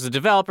who was the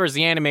developers,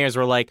 the animators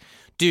were like,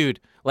 dude,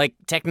 like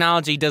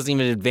technology doesn't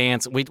even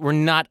advance. We're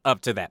not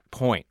up to that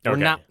point. We're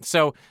Okay. not.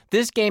 So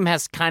this game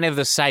has kind of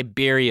the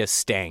Siberia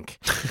stank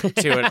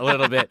to it a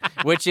little bit,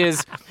 which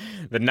is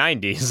The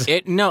 90s.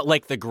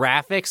 like the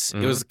graphics.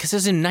 It was because it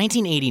was in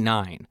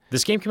 1989.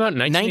 This game came out in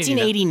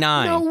 1989.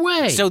 1989. No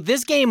way. So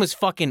this game is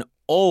fucking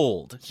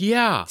old.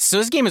 Yeah. So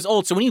this game is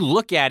old. So when you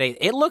look at it,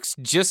 it looks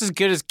just as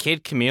good as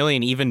Kid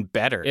Chameleon, even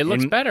better. It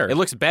looks better. It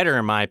looks better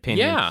in my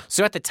opinion. Yeah.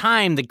 So at the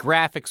time, the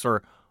graphics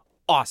were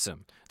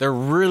awesome. They're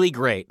really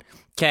great.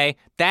 Okay,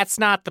 that's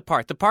not the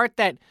part. The part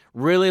that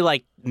really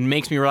like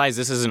makes me realize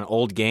this is an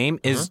old game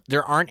is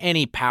there aren't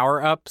any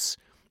power ups.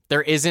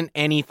 There isn't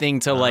anything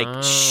to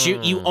like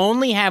shoot. You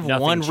only have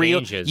Nothing one real.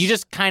 changes. You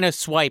just kind of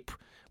swipe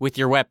with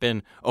your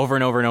weapon over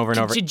and over and over and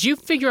over. Did you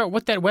figure out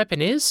what that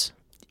weapon is?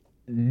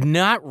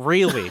 Not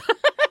really.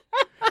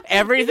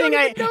 everything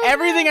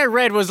I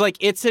read was like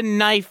it's a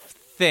knife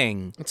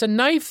thing. It's a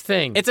knife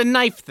thing. It's a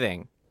knife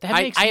thing. That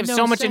makes I have no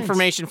so much sense.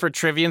 information for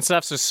trivia and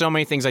stuff, so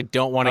many things I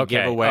don't want to Okay,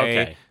 give away.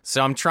 okay.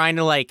 So I'm trying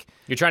to like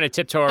You're trying to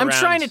tiptoe around. I'm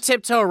trying to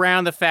tiptoe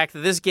around the fact that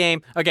this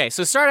game. Okay,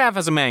 so it started off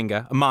as a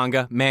manga.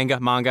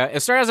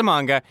 It started as a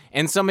manga,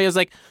 and somebody was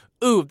like,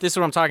 "Ooh, this is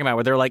what I'm talking about."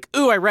 Where they're like,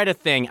 "Ooh, I read a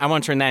thing. I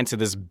want to turn that into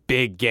this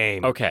big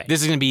game. Okay.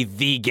 this is gonna be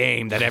the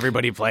game that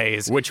everybody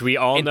plays." Which we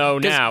all know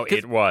 'cause- now 'cause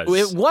it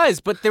was. It was,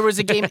 but there was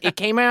a game. It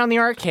came out on the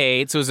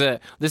arcade. So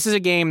this is a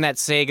game that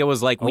Sega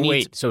was like, "We need."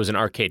 wait, so it was an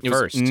arcade It was-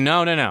 first.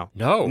 No.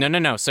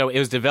 No. So it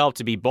was developed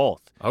to be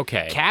both.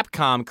 Okay.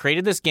 Capcom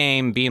created this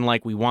game being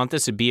like, we want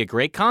this to be a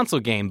great console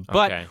game,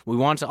 but Okay. we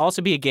want it to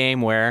also be a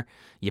game where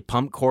you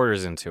pump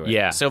quarters into it.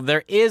 Yeah. So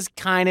there is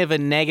kind of a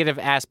negative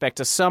aspect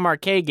to some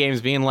arcade games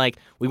being like,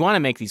 we want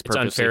to make these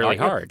purposely unfairly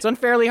hard. It's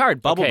unfairly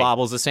hard. Bubble Okay.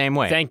 Bobble's the same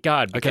way. Thank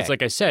God, because Okay.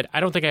 like I said, I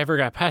don't think I ever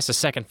got past the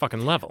second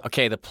fucking level.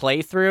 Okay, the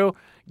playthrough.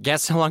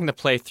 Guess how long the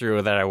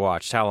playthrough that I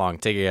watched. How long?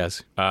 Take a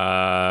guess.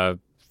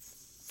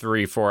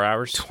 3-4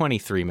 hours.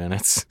 23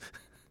 minutes.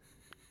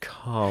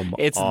 Come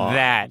It's on.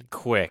 that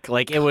quick.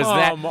 Like, it was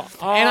that. Come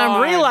And I'm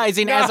on.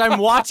 realizing as I'm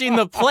watching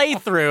the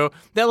playthrough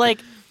that,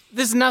 like,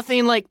 there's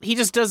nothing, like, he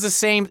just does the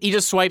same. He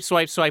just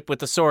swipe with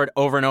the sword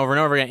over and over and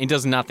over again. He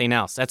does nothing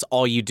else. That's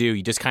all you do.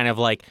 You just kind of,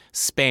 like,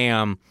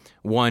 spam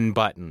one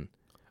button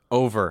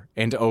over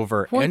and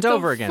over and the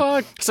over again.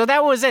 fuck? So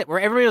that was it, where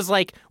everybody was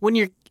like, when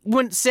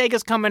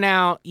Sega's coming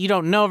out, you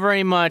don't know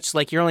very much.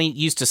 Like, you're only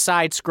used to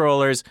side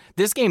scrollers.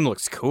 This game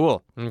looks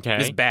cool. Okay.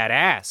 It's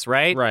badass,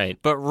 right? Right.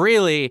 But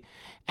really,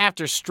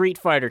 after Street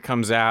Fighter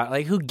comes out,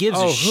 like, who gives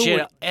a who shit?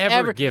 would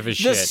ever give a The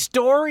shit?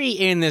 story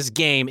in this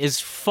game is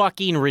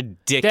fucking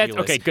ridiculous.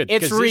 Okay, good,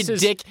 It's 'cause this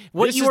is- ridiculous.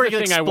 What this you is were the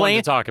thing I wanted to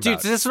explaining, talk dude.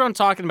 about. This is what I'm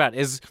talking about.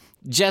 Is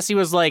Jesse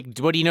was like,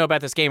 what do you know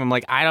about this game? I'm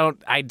like,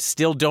 I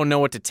still don't know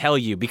what to tell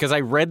you because I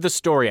read the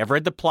story. I've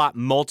read the plot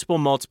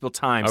multiple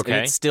times. Okay.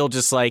 And it's still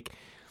just like,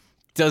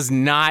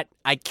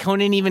 I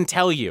couldn't even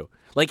tell you.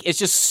 Like, it's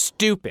just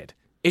stupid.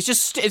 It's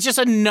just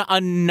a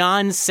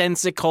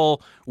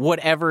nonsensical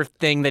whatever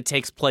thing that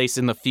takes place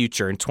in the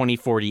future in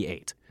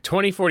 2048.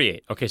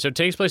 2048. Okay, so it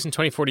takes place in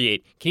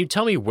 2048. Can you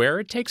tell me where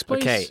it takes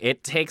place? Okay,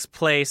 it takes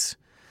place.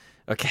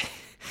 Okay.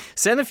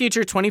 Set in the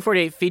future,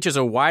 2048 features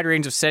a wide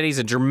range of settings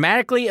and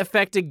dramatically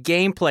affected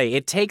gameplay.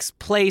 It takes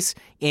place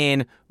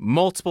in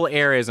multiple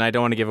areas, and I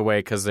don't want to give away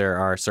because there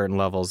are certain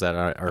levels that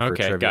are for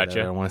Okay, trivia gotcha. that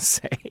I don't want to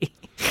say.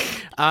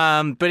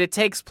 But it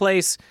takes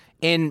place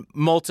in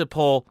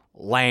multiple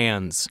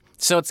lands.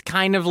 So it's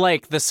kind of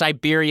like the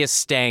Siberia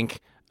stank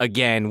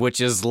again,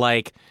 which is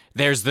like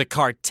there's the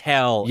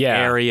cartel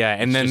area,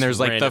 and then just there's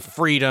like random. the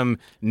Freedom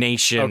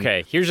Nation.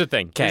 Okay, here's the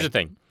thing.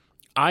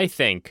 I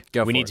think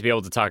Go we for need it. to be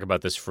able to talk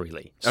about this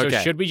freely. So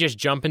Okay. should we just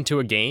jump into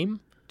a game?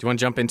 Do you want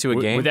to jump into a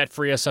game? Would that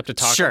free us up to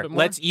talk a Sure. little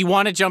bit more? You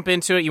want to jump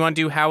into it? You want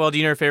to do how well do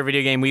you know your favorite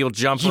video game? We will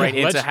jump right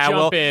into let's how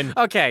well. jump in.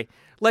 Okay.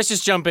 Let's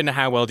just jump into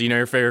how well do you know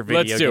your favorite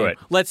video game? Let's do it.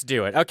 Let's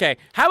do it. Okay.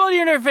 How well do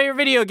you know your favorite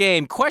video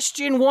game?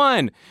 Question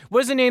 1. What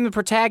is the name of the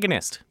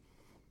protagonist?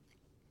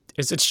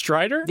 Is it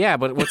Strider? Yeah,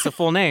 but what's the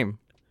full name?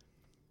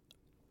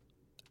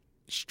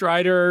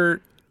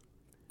 Strider.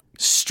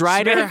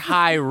 Strider Smith?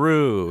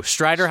 Hyrule.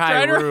 Strider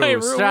Hyrule.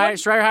 Hyrule. What?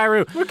 Strider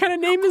Hyrule. What kind of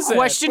name is that?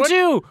 Question What?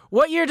 2.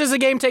 What year does the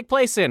game take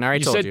place in? I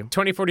already You told said you.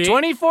 2048?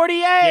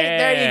 2048.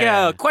 There you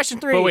Yeah. go. Question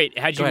 3. But wait,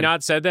 had Go you ahead.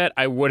 not said that,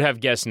 I would have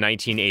guessed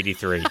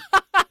 1983.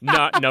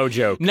 No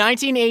joke.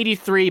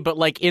 1983, but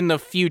like in the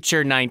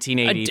future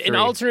 1983. An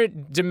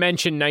alternate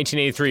dimension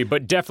 1983,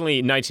 but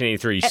definitely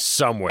 1983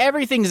 somewhere.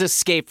 Everything's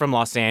Escape from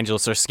Los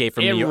Angeles or Escape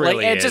from It New York.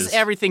 really like, is. Just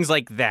everything's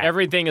like that.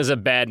 Everything is a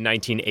bad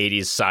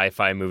 1980s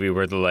sci-fi movie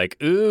where they're like,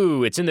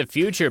 ooh, it's in the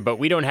future, but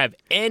we don't have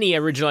any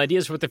original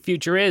ideas for what the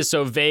future is,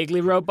 so vaguely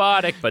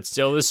robotic, but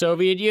still the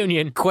Soviet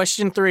Union.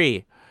 Question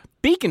 3.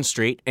 Beacon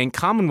Street and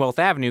Commonwealth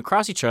Avenue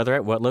cross each other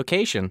at what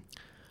location?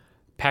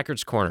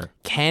 Packard's Corner.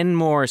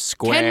 Kenmore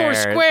Square. Kenmore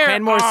Square.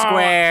 Kenmore Oh.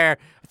 Square.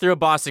 I threw a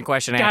Boston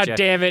question at you. God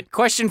damn it.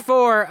 Question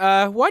 4.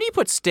 Why do you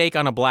put steak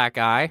on a black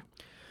eye?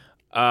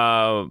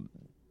 I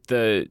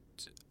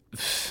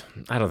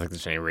don't think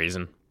there's any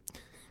reason.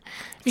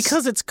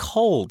 Because it's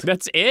cold.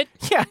 That's it?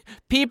 Yeah,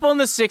 people in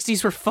the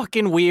 60s were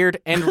fucking weird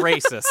and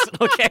racist,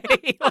 okay?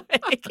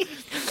 Like,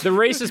 The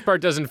racist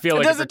part doesn't feel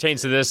like it doesn't-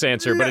 pertains to this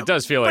answer, but it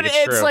does feel like but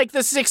it's true. like the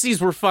 60s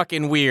were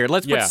fucking weird.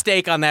 Let's put Yeah.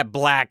 steak on that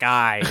black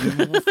eye.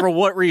 For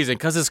what reason?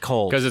 Because it's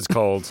cold. Because it's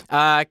cold.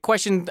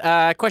 Question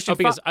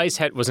Because ice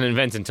hat wasn't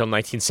invented until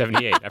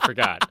 1978. I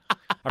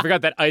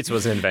forgot that ice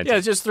wasn't invented. Yeah,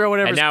 just throw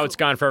whatever. and now it's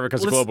gone forever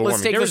because of global let's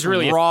warming. take There this was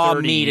really raw a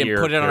 30 meat and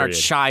year put it on our period.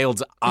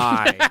 child's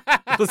eye.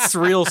 That's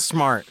real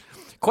smart.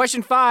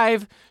 Question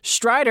 5.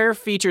 Strider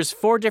features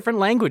 4 different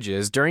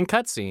languages during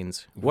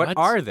cutscenes. What What?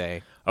 are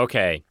they?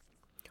 Okay.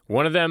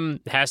 One of them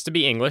has to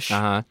be English.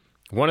 Uh-huh.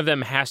 One of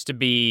them has to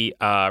be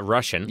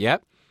Russian.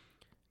 Yep.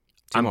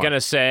 I'm going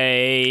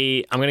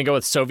to go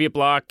with Soviet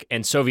bloc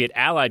and Soviet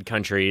allied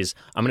countries.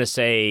 I'm going to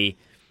say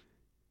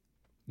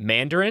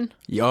Mandarin.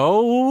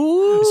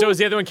 Yo. So is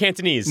the other one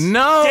Cantonese?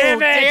 No,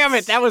 Damn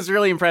it! That was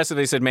really impressive.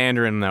 They said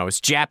Mandarin, though. It's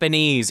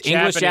Japanese.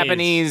 English,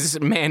 Japanese,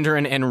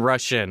 Mandarin, and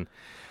Russian.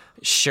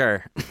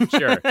 Sure.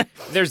 Sure.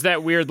 There's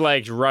that weird,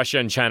 like, Russia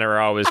and China are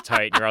always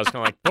tight. And you're always kind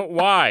of like, but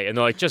why? And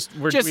they're like,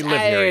 we live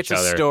near it's each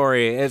other. a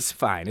story. It's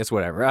fine. It's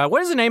whatever.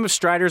 What is the name of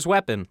Strider's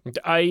weapon?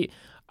 I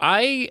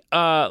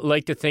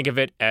like to think of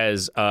it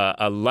as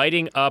a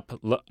lighting up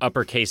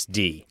uppercase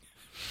D.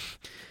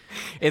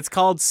 It's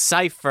called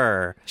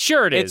Cypher.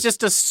 Sure it is. It's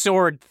just a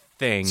sword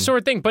thing. sort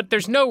of thing, but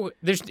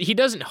he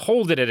doesn't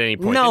hold it at any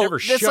point. No, they never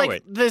show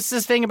it. This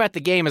thing about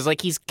the game is like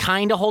he's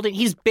kind of holding.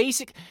 He's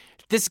basic.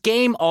 This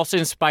game also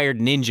inspired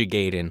Ninja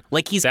Gaiden.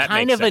 Like he's That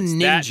kind makes of a sense.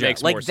 That ninja.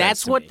 makes more Like sense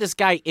that's to what me. this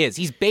guy is.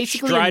 He's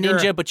basically Strider- a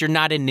ninja, but you're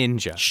not a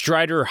ninja.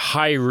 Strider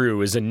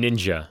Hyrule is a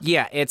ninja.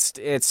 Yeah, it's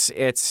What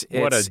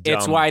a it's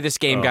dumb- why this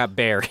game got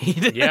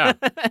buried. Yeah.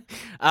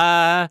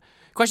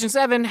 Question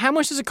 7: How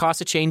much does it cost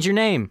to change your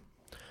name?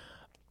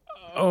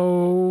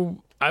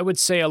 Oh, I would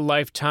say a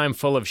lifetime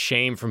full of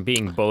shame from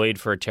being bullied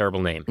for a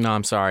terrible name. No,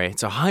 I'm sorry.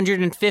 It's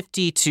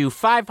 $150 to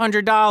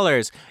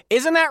 $500.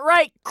 Isn't that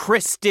right,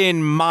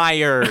 Kristen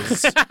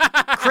Myers?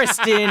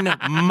 Kristen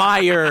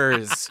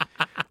Myers.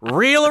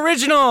 Real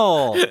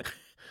original.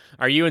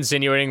 Are you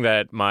insinuating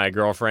that my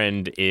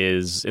girlfriend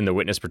is in the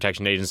Witness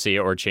Protection Agency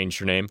or changed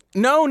her name?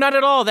 No, not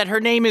at all. That her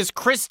name is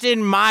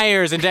Kristen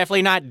Myers and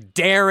definitely not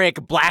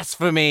Derek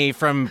Blasphemy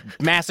from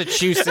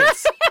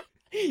Massachusetts.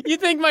 You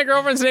think my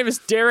girlfriend's name is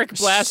Derek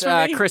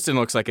Blasphemy? Kristen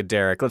looks like a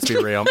Derek. Let's be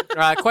real.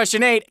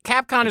 Question 8.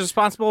 Capcom is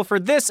responsible for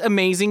this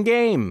amazing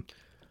game.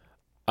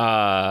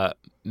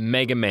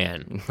 Mega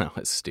Man, No,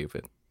 it's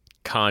stupid.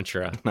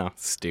 Contra, No,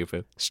 it's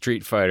stupid.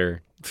 Street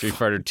Fighter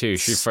 2,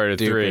 Street Fighter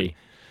 3,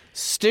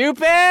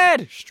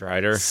 Stupid!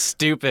 Strider.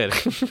 Stupid.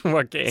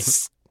 What game?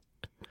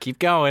 Keep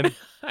going.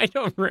 I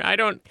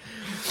don't.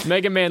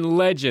 Mega Man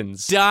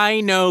Legends.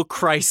 Dino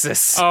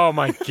Crisis. Oh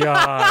my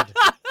god.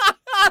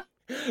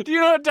 Do you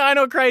know what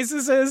Dino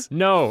Crisis is?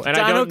 No, and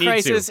I Dino don't need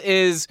Crisis to.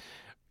 is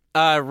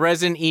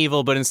Resident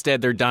Evil, but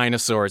instead they're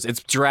dinosaurs.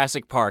 It's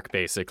Jurassic Park,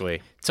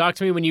 basically. Talk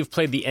to me when you've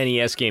played the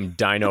NES game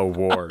Dino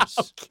Wars.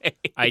 Okay.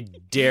 I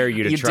dare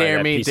you to You try dare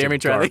that me- piece dare of me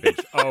try that.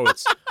 garbage. Oh,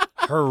 it's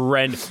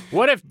horrendous.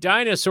 What if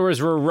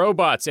dinosaurs were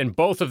robots and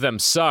both of them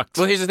sucked?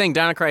 Well, here's the thing.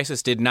 Dino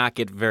Crisis did not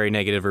get very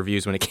negative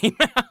reviews when it came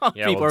out.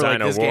 Yeah, People well, are like,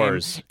 Dino this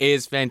Wars. game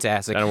is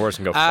fantastic. Dino Wars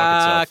can go fuck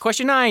itself.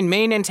 Question 9.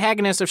 Main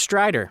antagonist of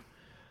Strider.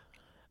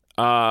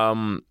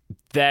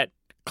 That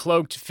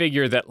cloaked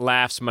figure that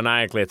laughs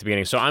maniacally at the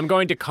beginning. So I'm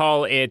going to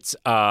call it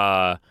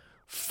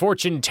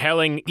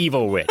fortune-telling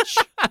evil witch.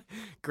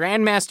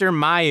 Grandmaster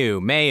Mayu.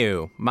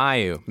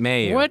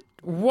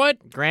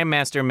 What?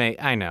 Grandmaster May.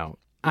 I know.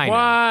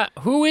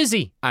 Who is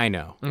he? I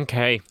know.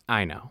 Okay,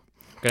 I know.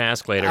 gonna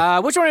ask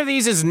later. Which one of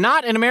these is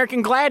not an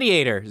American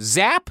Gladiator?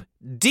 Zap,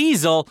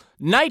 Diesel,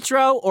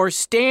 Nitro, or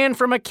Stan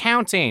from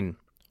Accounting?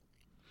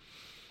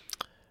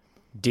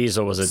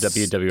 Diesel was a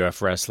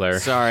WWF wrestler.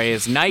 Sorry,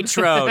 it's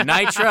Nitro.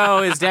 Nitro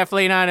is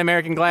definitely not an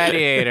American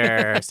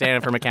Gladiator.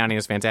 Stan from Accounting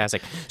is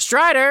fantastic.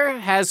 Strider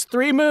has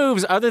 3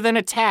 moves other than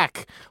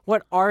attack.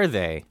 What are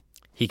they?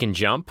 He can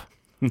jump.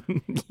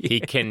 He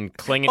can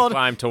cling and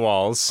climb to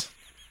walls.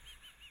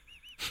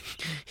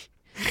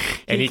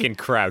 And he can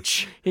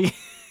crouch.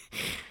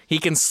 He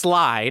can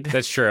slide.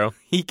 That's true.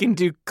 He can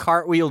do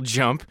cartwheel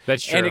jump.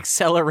 That's true. And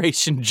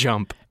acceleration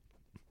jump.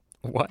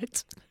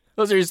 What?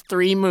 Those are his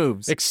 3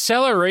 moves.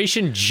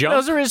 Acceleration jump?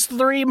 Those are his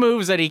 3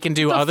 moves that he can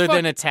do other fuck?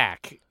 than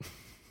attack.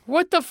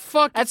 What the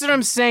fuck? That's what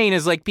I'm saying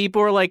is like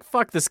people are like,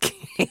 fuck this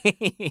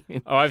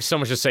game. Oh, I have so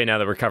much to say now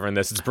that we're covering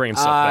this. It's bringing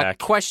stuff back.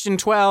 Question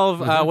 12.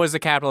 What is the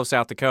capital of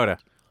South Dakota?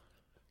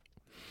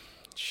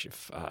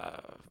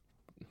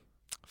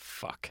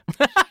 Fuck.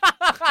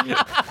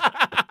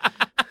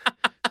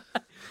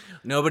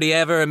 Nobody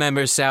ever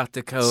remembers South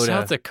Dakota.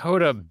 South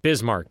Dakota,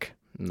 Bismarck.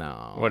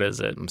 No. What is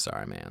it? I'm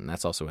sorry, man.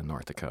 That's also in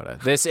North Dakota.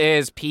 This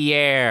is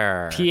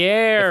Pierre.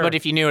 Pierre. But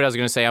if you knew it, I was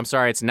going to say, I'm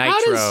sorry, it's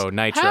Nitro.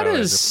 Nitro. How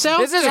does South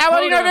This is Dakota... how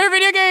well you know every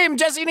video game,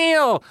 Jesse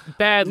Neal.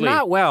 Badly.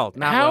 Not well.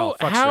 Not well.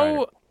 Fuck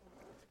Strider.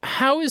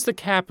 How is the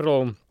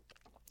capital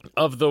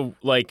of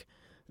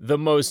the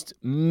most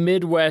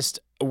Midwest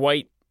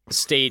white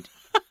state?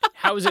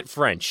 How is it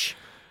French?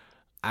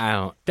 I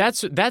don't.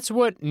 That's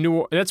what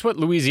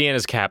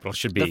Louisiana's capital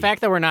should be. The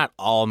fact that we're not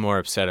all more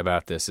upset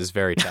about this is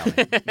very telling.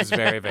 It's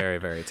very, very,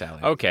 very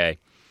telling. Okay.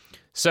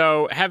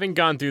 So, having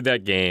gone through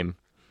that game,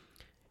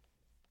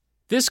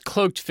 this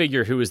cloaked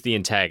figure who is the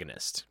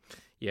antagonist,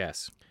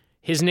 Yes.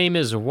 his name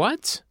is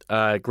what?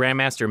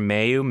 Grandmaster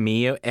Mayu,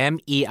 Meio.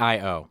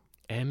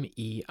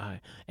 M-E-I.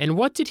 And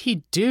what did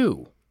he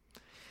do?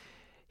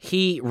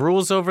 He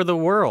rules over the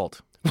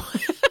world.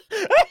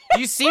 Do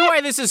you see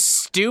why this is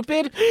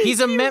stupid? He's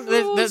a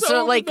rules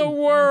over the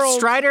world.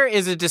 Strider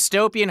is a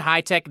dystopian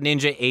high-tech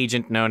ninja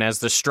agent known as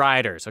the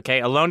Striders, okay?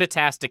 Alone to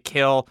task to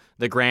kill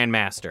the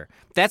Grandmaster.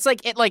 That's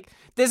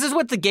this is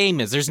what the game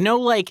is. There's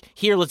no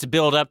here, let's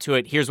build up to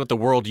it. Here's what the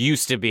world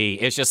used to be.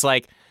 It's just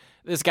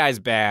this guy's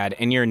bad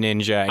and you're a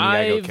ninja and you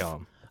gotta go kill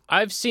him.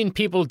 I've seen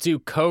people do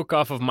coke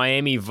off of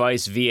Miami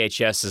Vice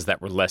VHSs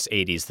that were less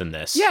 80s than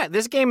this. Yeah,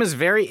 this game is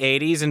very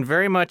 80s and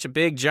very much a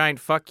big giant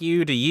fuck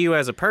you to you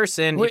as a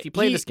person if you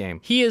play this game.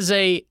 He is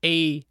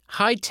a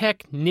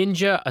high-tech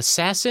ninja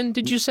assassin,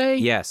 did you say?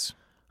 Yes.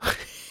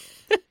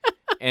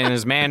 And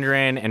his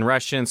Mandarin and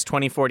Russian's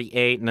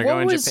 2048 and they're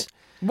going to Japan.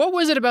 What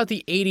was it about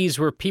the 80s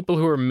where people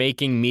who were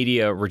making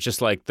media were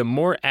just like, the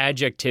more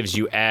adjectives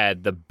you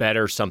add, the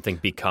better something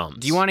becomes?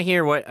 Do you want to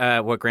hear what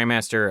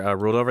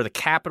Grandmaster ruled over? The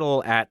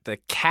capital at the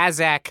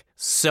Kazakh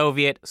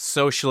Soviet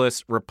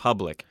Socialist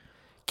Republic.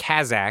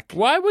 Kazakh.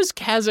 Why was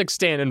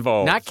Kazakhstan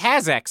involved? Not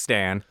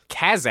Kazakhstan.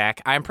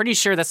 Kazakh. I'm pretty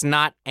sure that's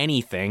not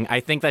anything.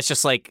 I think that's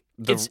just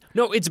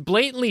it's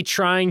blatantly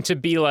trying to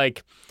be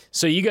like,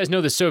 so you guys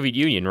know the Soviet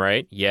Union,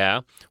 right? Yeah.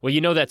 Well, you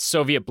know that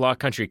Soviet bloc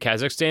country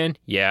Kazakhstan?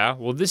 Yeah.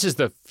 Well, this is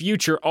the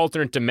future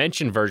alternate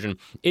dimension version.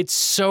 It's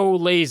so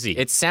lazy.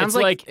 It sounds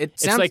it's like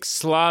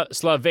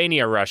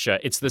Slovenia, Russia.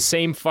 It's the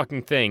same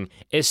fucking thing.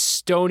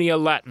 Estonia,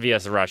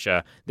 Latvia,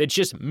 Russia. They're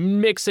just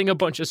mixing a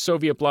bunch of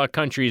Soviet bloc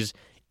countries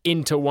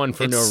into one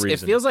for no reason. It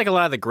feels like a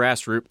lot of the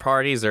grassroots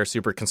parties, they're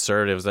super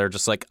conservatives. They're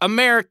just like,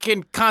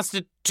 American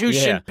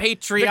Constitution,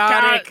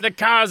 patriotic. The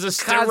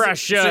Kazakhstan,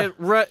 Russia.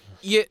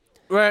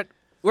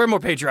 We're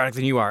more patriotic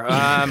than you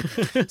are.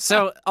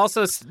 So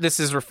also this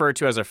is referred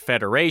to as a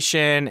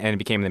federation and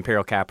became the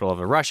imperial capital of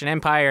the Russian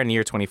Empire in the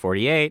year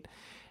 2048.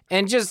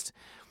 And just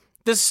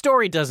the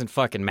story doesn't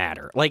fucking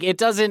matter.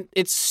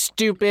 It's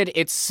stupid.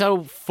 It's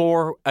so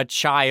for a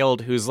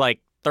child who's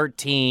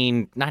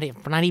 13, not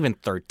even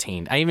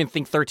 13. I even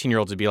think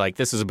 13-year-olds would be like,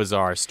 this is a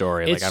bizarre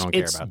story. I don't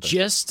care about this. It's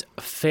just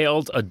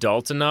failed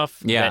adult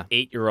enough that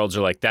 8-year-olds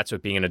are like, that's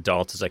what being an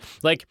adult is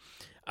like.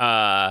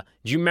 Do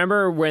you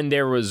remember when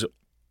there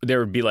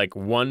would be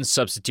one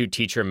substitute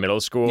teacher in middle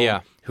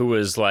school who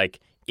was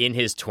in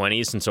his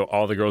 20s, and so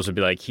all the girls would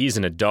be like, he's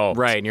an adult.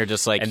 Right, and you're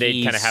just like, and they'd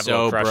he's kind of have a so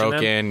little crush on them.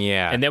 broken,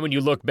 yeah. And then when you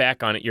look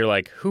back on it, you're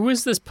like, who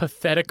is this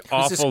pathetic, Who's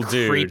awful this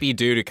dude? creepy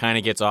dude who kind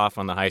of gets off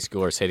on the high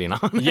schoolers hitting on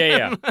him?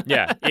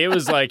 Yeah. It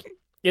was like,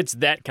 it's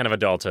that kind of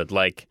adulthood.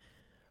 Like,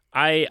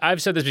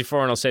 I've said this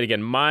before, and I'll say it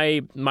again.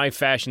 My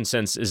fashion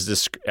sense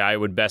is I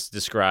would best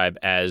describe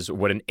as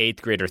what an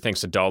 8th grader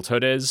thinks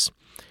adulthood is.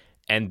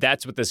 And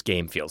that's what this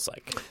game feels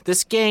like.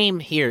 This game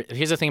here's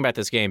the thing about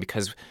this game,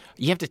 because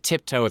you have to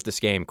tiptoe with this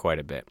game quite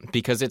a bit,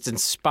 because it's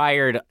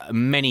inspired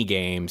many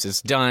games.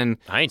 It's done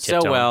I ain't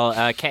so tiptoeing. well.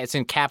 He's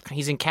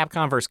in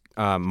Capcom versus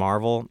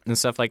Marvel and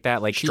stuff like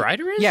that. Like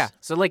Strider is? Yeah.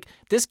 So like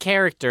this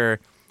character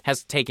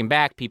has taken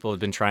back. People have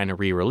been trying to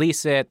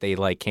re-release it. They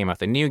like came out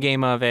with a new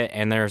game of it,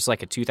 and there's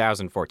like a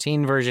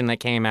 2014 version that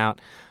came out.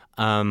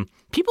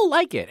 People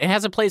like it. It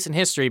has a place in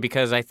history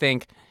because I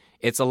think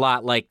it's a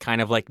lot like kind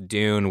of like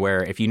Dune,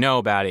 where if you know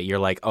about it, you're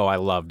like, oh, I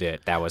loved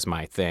it. That was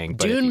my thing.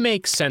 But Dune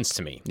makes sense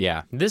to me.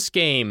 Yeah. This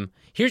game,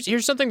 here's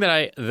something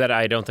that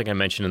I don't think I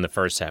mentioned in the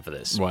first half of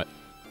this. What?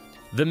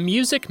 The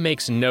music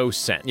makes no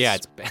sense. Yeah,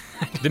 it's bad.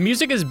 The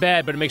music is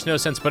bad, but it makes no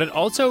sense. But it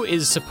also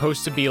is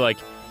supposed to be like,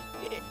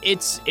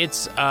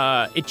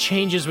 it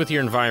changes with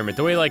your environment.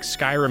 The way like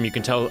Skyrim, you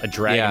can tell a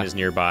dragon is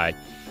nearby.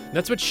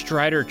 That's what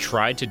Strider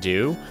tried to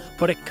do,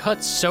 but it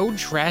cuts so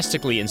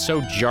drastically and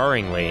so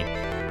jarringly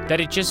that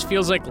it just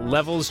feels like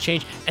levels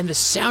change. And the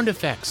sound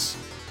effects.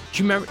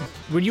 Do you remember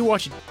when you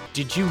watched it?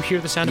 Did you hear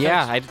the sound effects?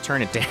 Yeah, I had to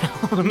turn it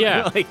down.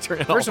 Yeah. Like, turn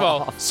it First of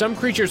off. all, some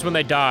creatures when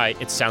they die,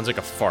 it sounds like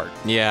a fart.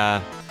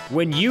 Yeah.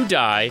 When you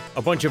die,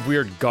 a bunch of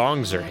weird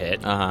gongs are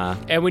hit. Uh-huh.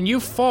 And when you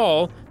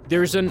fall,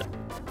 there's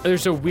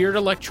a weird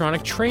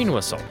electronic train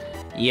whistle.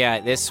 Yeah,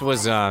 this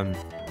was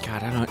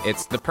God, I don't know.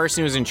 It's the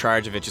person who was in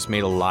charge of it just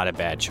made a lot of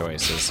bad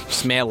choices.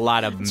 Just made a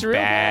lot of It's real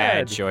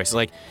bad bad. choices.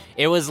 Like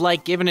it was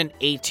like giving an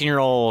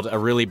 18-year-old a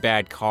really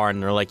bad car,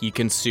 and they're like, "You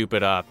can soup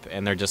it up,"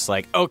 and they're just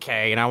like,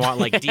 "Okay," and I want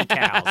like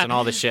decals and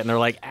all this shit, and they're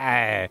like,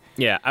 "Ah,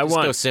 Yeah, I just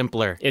want go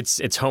simpler."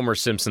 it's Homer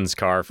Simpson's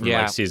car from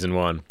Yeah. like season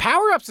 1.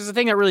 Power-ups is the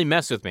thing that really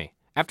messed with me.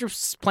 After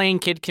playing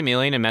Kid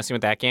Chameleon and messing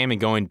with that game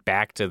and going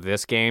back to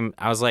this game,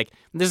 I was like,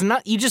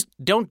 you just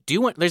don't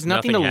do it. There's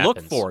nothing Nothing to look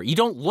happens. for. You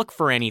don't look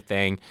for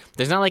anything.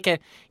 There's not like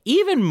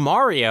even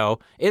Mario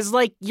is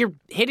like, you're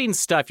hitting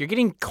stuff. You're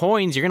getting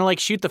coins. You're going to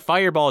like shoot the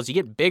fireballs. You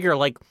get bigger.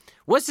 Like,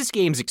 what's this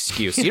game's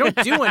excuse? You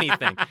don't do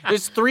anything.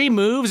 There's 3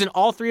 moves, and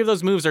all 3 of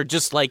those moves are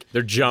just like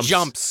They're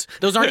jumps.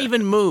 Those aren't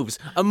even moves.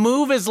 A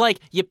move is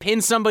like you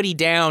pin somebody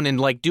down and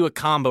like do a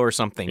combo or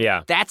something.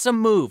 Yeah. That's a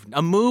move.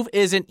 A move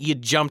isn't you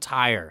jumped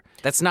higher.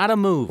 That's not a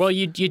move. Well,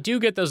 you do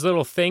get those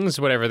little things,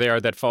 whatever they are,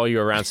 that follow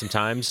you around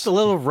sometimes. the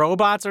little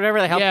robots or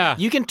whatever that help. Yeah.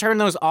 You can turn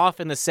those off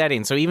in the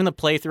settings. So even the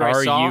playthrough I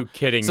Are saw. you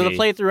kidding So me? the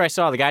playthrough I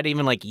saw, the guy didn't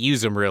even like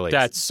use them really.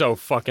 That's so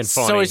fucking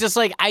funny. So it's just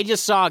like I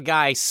just saw a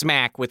guy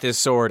smack with his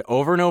sword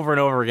over and over and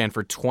over again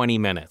for 20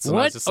 minutes. And I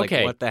What? was just like,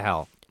 Okay. what the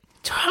hell?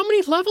 How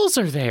many levels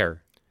are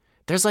there?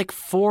 There's like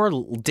 4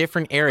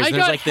 different areas. I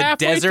There's got like the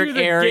halfway desert through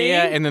the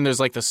area, game. and then there's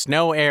like the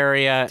snow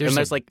area, and there's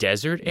a like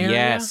desert area.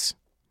 Yes.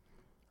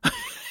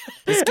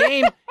 This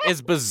game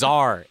is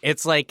bizarre.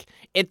 It's like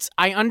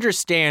I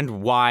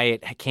understand why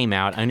it came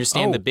out. I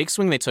understand Oh. the big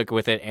swing they took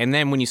with it, and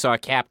then when you saw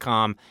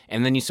Capcom,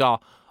 and then you saw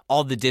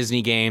all the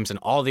Disney games and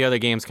all the other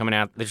games coming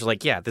out, they're just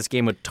like, yeah, this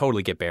game would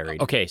totally get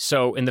buried. Okay,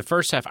 so in the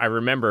first half, I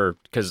remember,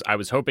 because I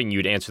was hoping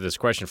you'd answer this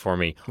question for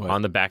me.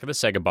 On the back of the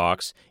Sega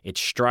box, it's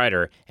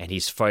Strider, and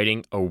he's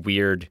fighting a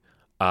weird,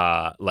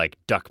 like,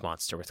 duck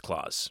monster with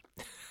claws.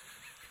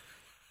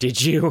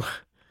 Did you?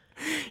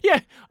 Yeah.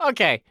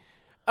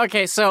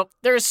 Okay, so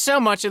there's so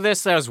much of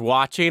this that I was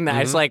watching that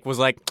I just was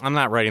like, I'm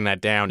not writing that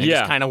down. And Yeah.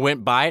 just kind of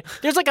went by it.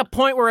 There's like a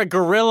point where a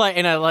gorilla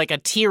and a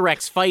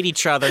T-Rex fight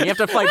each other. You have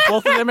to fight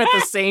both of them at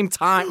the same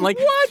time. Like,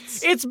 What?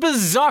 It's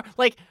bizarre.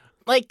 Like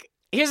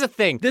here's the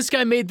thing. This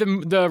guy made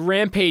the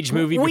Rampage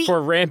movie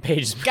before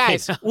Rampage.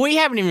 Guys, we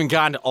haven't even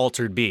gotten to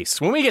Altered Beast.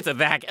 When we get to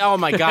that, oh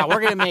my God, we're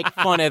going to make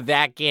fun of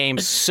that game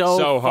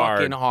so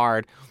fucking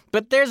hard.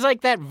 But there's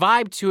like that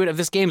vibe to it of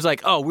this game's like,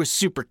 oh, we're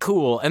super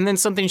cool. And then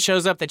something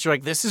shows up that you're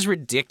like, this is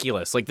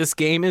ridiculous. Like, this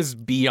game is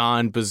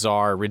beyond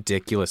bizarre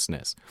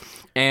ridiculousness.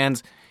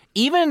 And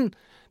even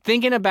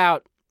thinking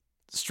about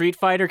Street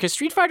Fighter, because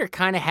Street Fighter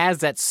kind of has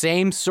that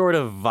same sort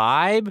of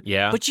vibe.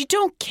 Yeah. But you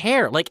don't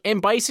care. Like,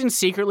 and Bison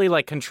secretly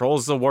like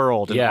controls the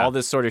world and all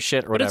this sort of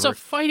shit or But whatever. it's a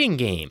fighting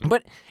game.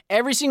 But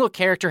every single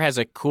character has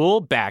a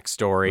cool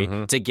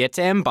backstory to get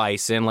to M.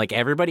 Bison. Like,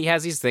 everybody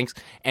has these things.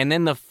 And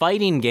then the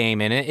fighting game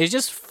in it is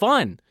just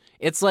fun.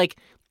 It's like,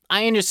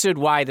 I understood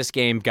why this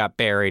game got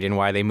buried and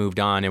why they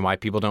moved on and why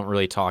people don't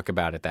really talk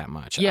about it that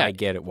much. Yeah. I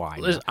get it why.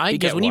 Listen, I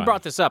because get when you why.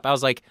 brought this up, I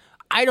was like,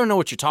 I don't know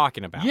what you're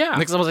talking about. Yeah.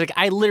 Because I was like,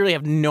 I literally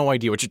have no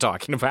idea what you're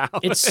talking about.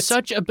 It's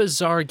such a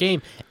bizarre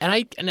game,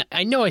 and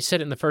I know I said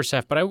it in the first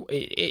half, but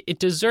it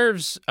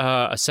deserves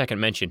a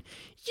second mention.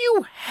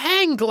 You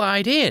hang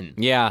glide in.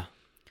 Yeah.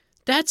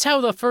 That's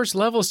how the first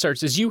level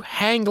starts. Is you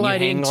hang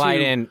glide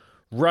into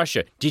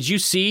Russia. Did you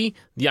see?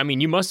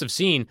 You must have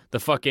seen the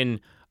fucking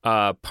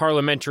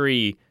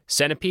parliamentary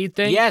centipede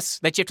thing? Yes,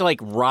 that you have to like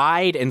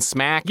ride and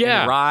smack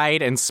Yeah. and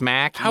ride and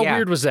smack. How Yeah.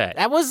 weird was that?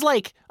 That was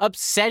like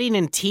upsetting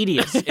and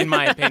tedious, in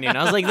my opinion.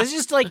 I was like, this is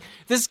just like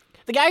this.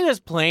 The guy who was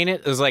playing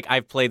it was like,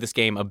 I've played this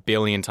game a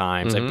billion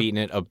times. I've beaten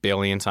it a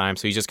billion times.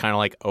 So he's just kind of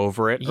like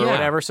over it or Yeah.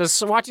 whatever.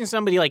 So watching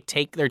somebody like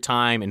take their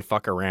time and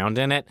fuck around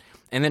in it,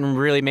 and then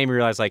really made me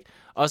realize like,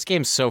 oh, this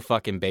game's so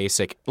fucking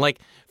basic. Like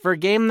for a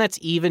game that's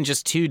even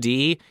just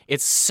 2D,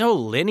 it's so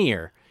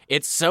linear.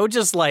 It's so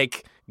just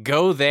like,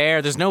 go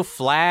there. There's no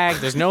flag.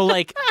 There's no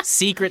like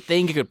secret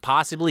thing you could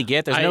possibly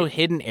get. There's no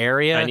hidden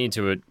area. I need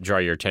to draw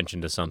your attention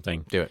to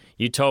something. Do it.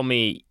 You told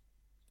me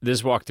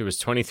this walkthrough was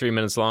 23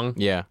 minutes long.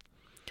 Yeah.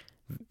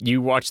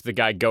 You watched the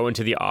guy go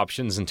into the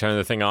options and turn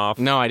the thing off.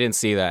 No, I didn't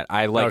see that.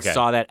 I like Okay.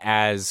 saw that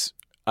as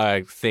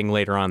a thing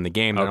later on in the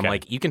game. And Okay. I'm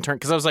like, you can turn,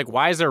 because I was like,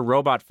 why is there a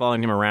robot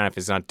following him around if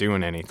he's not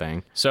doing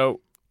anything?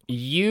 So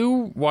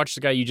you watched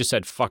the guy you just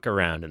said fuck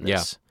around in this.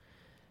 Yeah.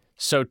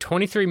 So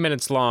 23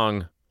 minutes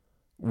long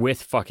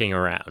with fucking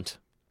around.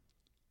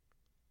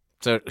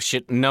 So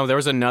shit. No, there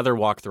was another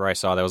walkthrough I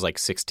saw that was like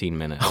 16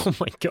 minutes. Oh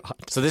my God.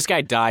 So this guy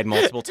died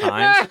multiple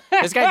times.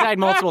 This guy died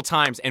multiple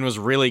times and was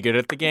really good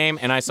at the game.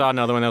 And I saw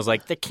another one that was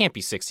like, that can't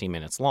be 16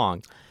 minutes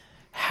long.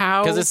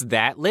 How? Because it's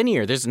that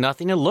linear. There's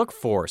nothing to look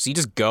for. So you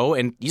just go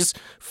and you just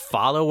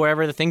follow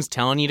wherever the thing's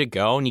telling you to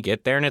go, and you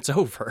get there and it's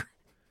over.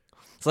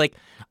 It's like,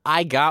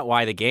 I got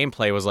why the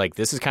gameplay was like,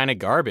 this is kind of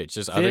garbage.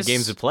 There's other This-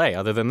 games to play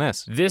other than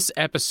this. This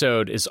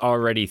episode is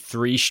already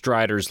 3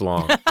 Striders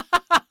long.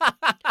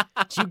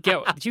 Do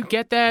you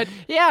get that?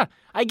 Yeah,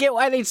 I get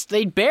why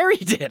they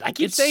buried it. I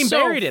keep It's saying so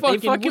buried it. They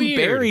fucking fucking weird.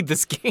 buried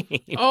this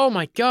game. Oh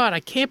my God, I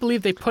can't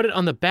believe they put it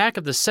on the back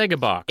of the Sega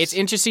box. It's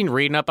interesting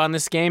reading up on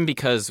this game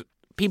because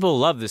people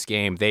love this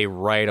game. They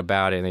write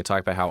about it and they talk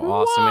about how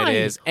awesome Why? it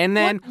is. And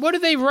then what do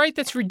they write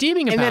that's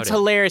redeeming about and that's it?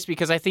 hilarious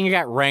because I think it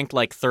got ranked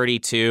like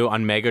 32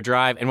 on Mega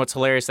Drive. And what's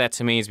hilarious that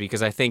to me is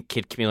because I think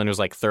Kid Chameleon was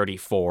like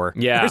 34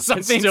 Yeah, or it's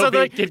something. still So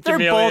they're, being Kid they're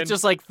Chameleon. both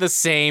just like the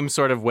same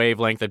sort of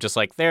wavelength of just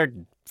like, they're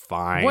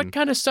fine. What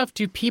kind of stuff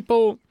do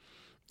people...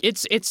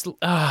 It's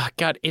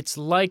God, it's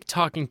like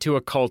talking to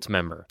a cult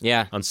member.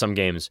 Yeah. On some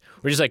games.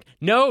 We're just like,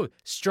 no,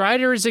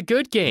 Strider is a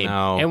good game.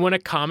 No. And when a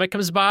comet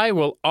comes by,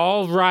 we'll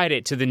all ride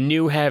it to the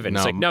new heaven.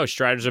 It's No. like, no,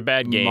 Strider's a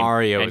bad game.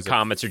 Mario and is a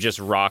comets are just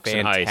rocks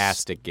and ice.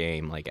 Fantastic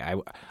game. Like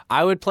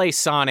I would play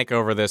Sonic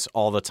over this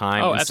all the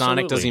time. Oh, and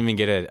Sonic absolutely. doesn't even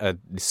get a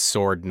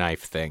sword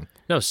knife thing.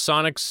 No,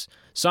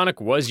 Sonic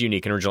was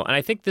unique and original. And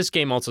I think this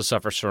game also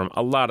suffers from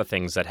a lot of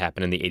things that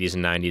happened in the 80s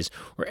and 90s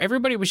where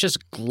everybody was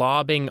just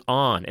globbing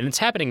on. And it's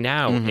happening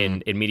now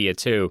in media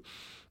too.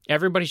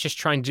 Everybody's just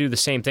trying to do the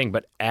same thing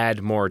but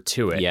add more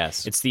to it.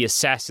 Yes. It's the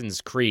Assassin's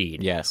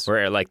Creed. Yes.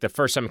 Where like the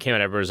first time it came out,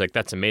 everybody was like,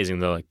 that's amazing.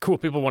 They're like, cool,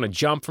 people want to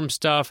jump from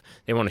stuff.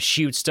 They want to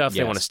shoot stuff. They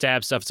Yes. want to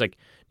stab stuff. It's like,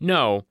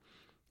 no.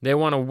 They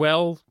want a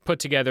well put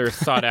together,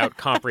 thought out,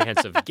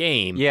 comprehensive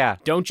game. Yeah.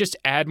 Don't just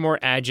add more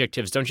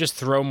adjectives. Don't just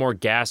throw more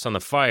gas on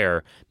the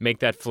fire. Make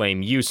that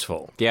flame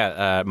useful.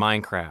 Yeah,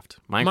 Minecraft.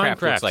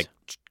 Minecraft looks like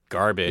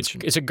garbage.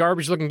 It's a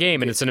garbage looking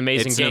game, and it's an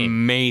amazing It's an game.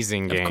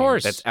 amazing game. Of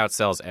course. That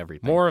outsells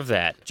everything. More of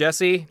that.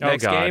 Jesse, Oh,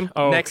 next God. game.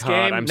 Oh, next God.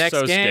 game. I'm next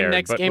so game. scared,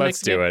 next but game. let's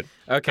next do game. it.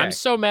 Okay. I'm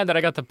so mad that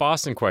I got the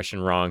Boston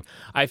question wrong.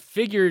 I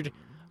figured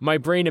my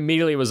brain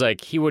immediately was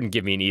like, he wouldn't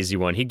give me an easy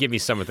one. He'd give me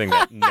something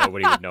that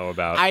nobody would know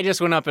about. I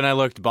just went up and I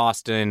looked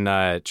Boston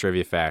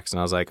trivia facts, and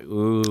I was like,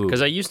 ooh.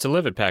 Because I used to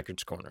live at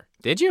Packard's Corner.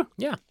 Did you?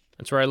 Yeah.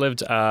 That's where I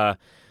lived.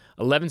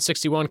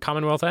 1161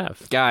 Commonwealth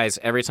Ave. Guys,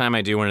 every time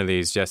I do one of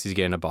these, Jesse's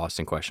getting a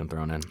Boston question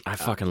thrown in. I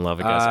fucking love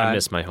it, guys. I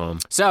miss my home.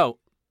 So,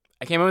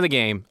 I came up with a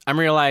game. I'm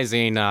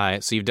realizing,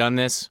 so you've done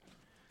this.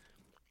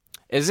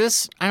 Is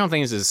this, I don't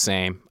think this is the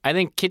same. I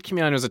think Kid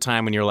Chameleon was a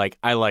time when you're like,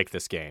 I like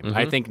this game.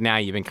 I think now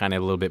you've been kind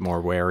of a little bit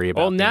more wary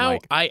about Well, being now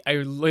like, I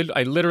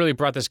literally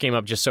brought this game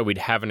up just so we'd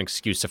have an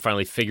excuse to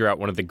finally figure out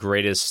one of the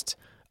greatest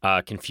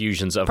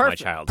confusions of my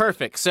childhood.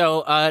 Perfect.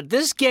 So,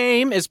 this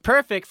game is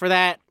perfect for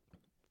that,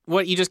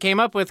 what you just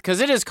came up with, because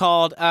it is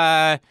called,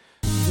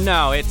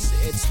 no,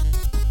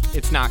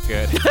 it's not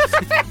good.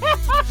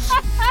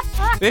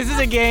 This is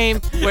a game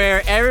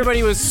where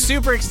everybody was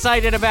super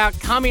excited about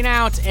coming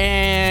out,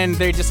 and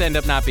they just end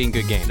up not being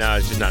good games. No,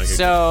 it's just not a good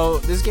So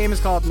this game is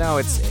called No,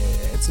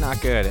 it's not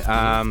good.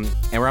 And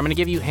where I'm going to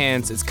give you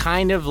hints, it's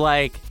kind of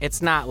like,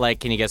 it's not like,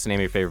 can you guess the name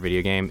of your favorite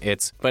video game?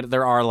 But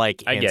there are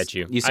like hints. I get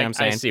you. You see what I'm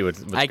saying? I see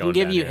what's I can going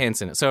give down you here.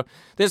 hints in it. So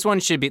this one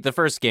should be, the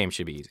first game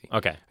should be easy.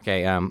 Okay.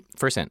 Okay,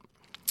 first hint.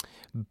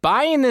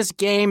 Buying this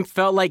game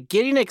felt like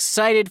getting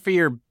excited for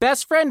your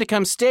best friend to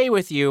come stay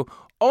with you,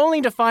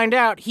 only to find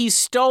out he's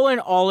stolen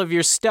all of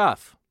your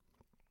stuff.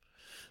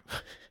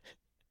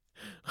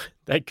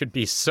 That could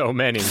be so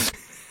many.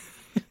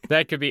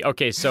 That could be,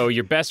 okay, so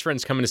your best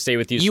friend's coming to stay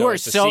with you. You so are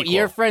it's a sequel.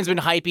 your friend's been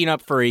hyping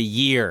up for a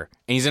year,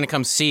 and he's gonna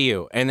come see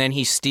you, and then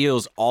he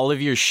steals all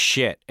of your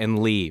shit and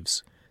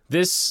leaves.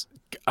 This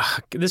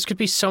could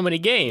be so many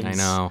games. I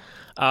know.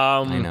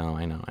 I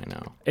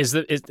know.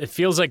 It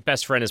feels like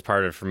best friend is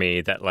part of it for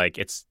me, that like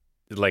it's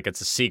a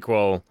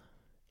sequel.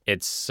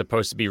 It's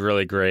supposed to be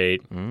really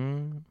great.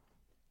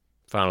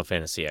 Final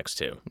Fantasy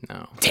X2.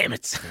 No. Damn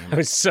it. I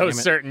was so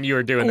certain you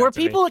were doing that. Were to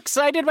me. people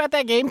excited about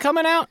that game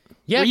coming out?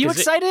 Yeah, Were you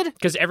excited?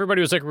 Because everybody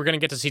was like, we're going to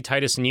get to see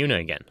Titus and Yuna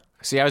again.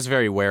 See, I was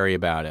very wary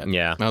about it.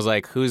 Yeah. I was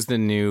like, who's the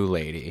new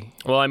lady?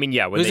 Well, I mean,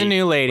 yeah. Who's the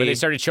new lady? When they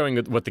started showing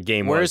what the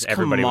game Where's was,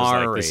 everybody was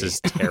Kamari? like, this is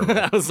terrible.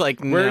 I was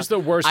like, no. Where's the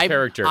worst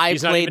character? I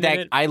He's not played even in that.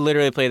 it? I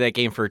literally played that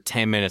game for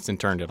 10 minutes and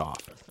turned it off.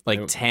 Like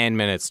 10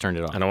 minutes, turned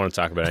it off. I don't want to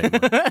talk about it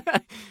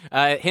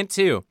anymore. Hint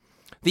 2.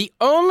 The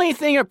only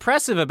thing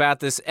oppressive about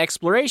this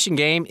exploration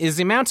game is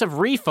the amount of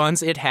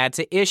refunds it had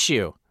to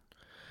issue.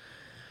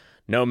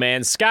 No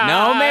Man's Sky.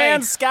 No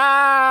Man's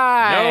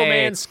Sky. No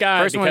Man's Sky.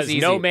 First one was because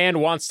easy. no man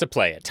wants to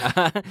play it.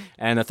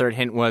 And the third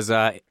hint was,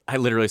 I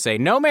literally say,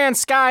 No Man's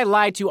Sky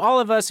lied to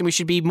all of us, and we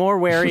should be more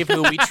wary of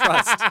who we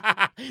trust.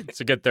 It's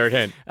a good third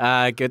hint.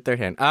 Good third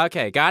hint.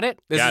 Okay, got it?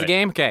 This Got is it. a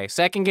game? Okay,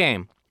 second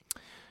game.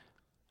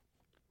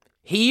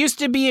 He used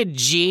to be a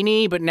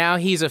genie, but now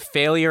he's a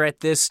failure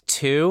at this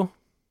too.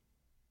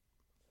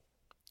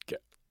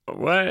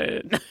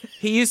 What?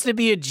 He used to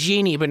be a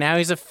genie, but now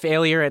he's a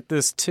failure at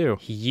this too.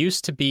 He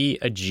used to be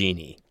a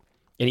genie,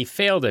 and he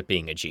failed at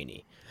being a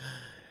genie.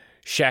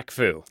 Shaq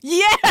Fu.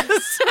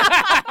 Yes!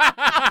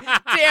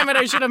 Damn it,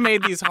 I should have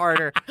made these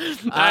harder.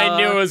 I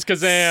knew it was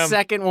Kazam.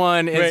 Second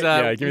one is Wait,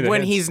 yeah, give me the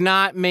when hints. he's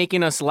not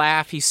making us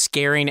laugh, he's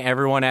scaring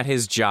everyone at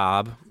his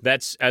job.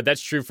 That's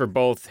true for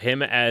both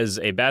him as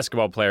a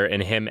basketball player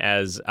and him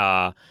as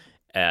a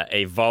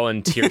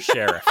volunteer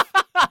sheriff.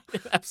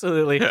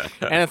 Absolutely.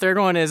 And the third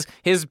one is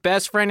his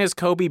best friend is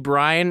Kobe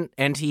Bryant,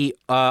 and he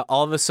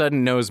all of a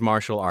sudden knows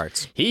martial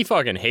arts. He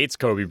fucking hates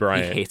Kobe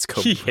Bryant. He hates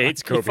Kobe He Bryant.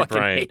 hates Kobe He fucking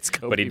Bryant. hates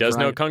Kobe but he does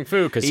know Bryant. Kung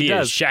Fu because He he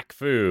does. is Shaq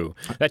Fu.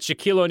 That's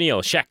Shaquille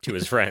O'Neal, Shaq to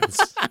his friends.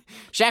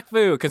 Shaq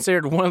Fu,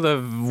 considered one of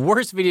the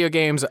worst video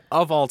games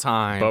of all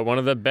time. But one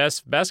of the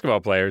best basketball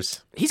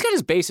players. He's got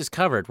his bases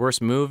covered.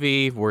 Worst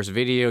movie, worst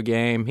video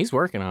game. He's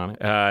working on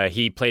it.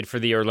 He played for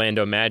the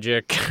Orlando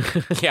Magic.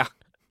 Yeah.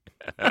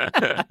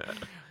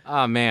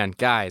 Oh, man.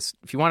 Guys,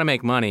 if you want to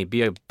make money,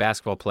 be a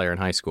basketball player in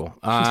high school.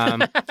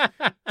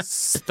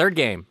 Third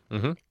game.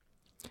 Mhm.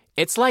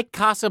 It's like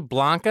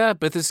Casablanca,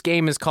 but this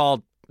game is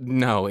called...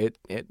 No,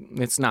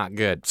 it's not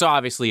good. So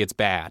obviously it's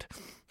bad.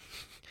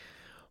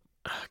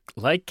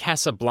 Like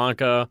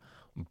Casablanca,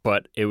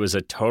 but it was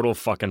a total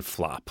fucking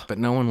flop. But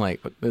no one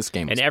liked this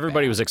game. And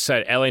everybody was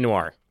excited. L.A.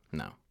 Noire.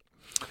 No.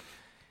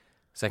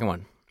 Second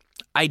one.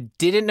 I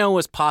didn't know it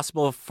was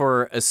possible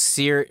for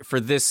for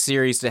this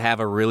series to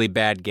have a really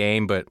bad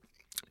game, but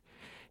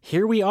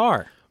here we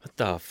are. What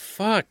the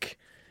fuck?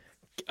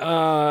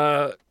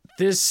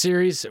 This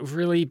series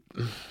really...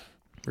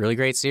 Really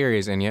great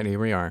series, and yet here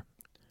we are.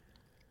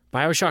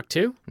 BioShock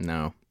 2?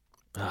 No.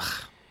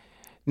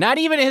 Not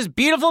even his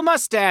beautiful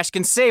mustache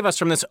can save us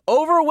from this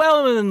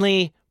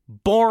overwhelmingly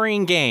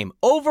boring game.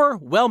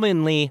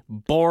 Overwhelmingly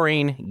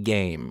boring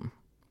game.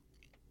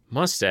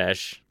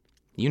 Mustache?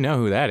 You know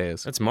who that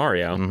is. That's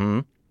Mario. Mm-hmm.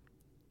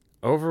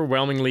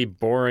 Overwhelmingly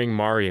boring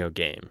Mario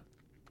game.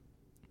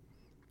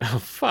 Oh,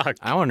 fuck.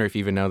 I wonder if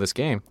you even know this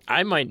game.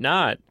 I might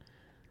not.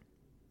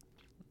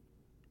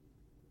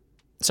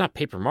 It's not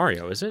Paper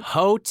Mario, is it?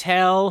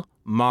 Hotel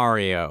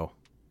Mario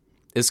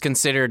is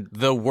considered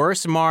the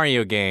worst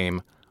Mario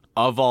game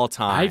of all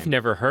time. I've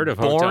never heard of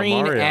Hotel Boring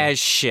Mario. as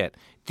shit.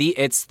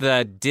 It's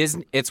the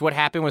Disney. It's what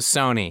happened with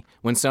Sony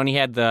when Sony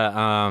had they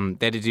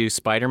had to do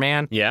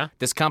Spider-Man. Yeah?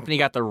 This company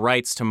got the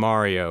rights to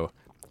Mario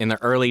in the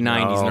early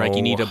 90s, and they're like,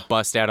 you need to No.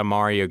 bust out a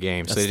Mario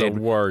game. So That's they the did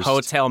worst.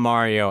 Hotel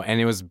Mario,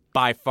 and it was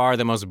by far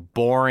the most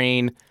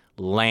boring,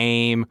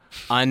 lame,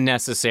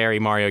 unnecessary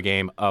Mario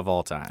game of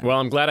all time. Well,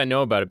 I'm glad I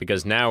know about it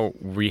because now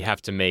we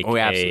have to make Oh, a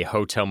absolutely.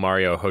 Hotel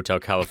Mario,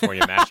 Hotel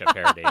California mashup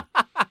parody.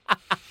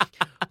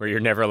 Where you're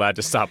never allowed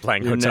to stop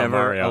playing You're Hotel never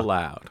Mario.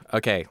 allowed.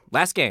 Okay,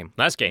 last game.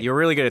 Last game. You were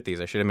really good at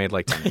these. I should have made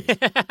like 10 of these.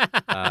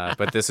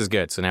 But this is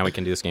good, so now we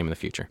can do this game in the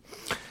future.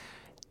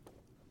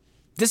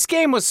 This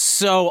game was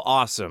so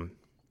awesome,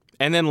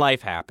 and then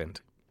life happened,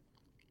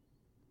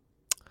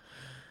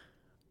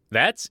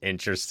 That's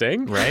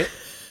interesting. right?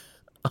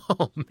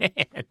 Oh,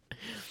 man.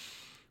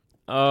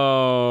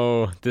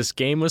 Oh, this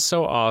game was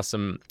so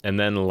awesome, and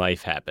then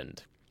life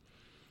happened.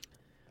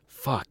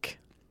 Fuck.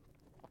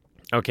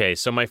 Okay,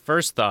 so my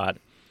first thought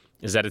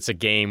is that it's a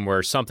game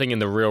where something in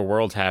the real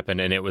world happened,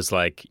 and it was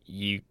like,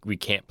 we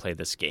can't play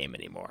this game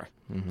anymore.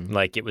 Mm-hmm.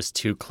 Like, it was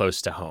too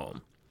close to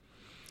home.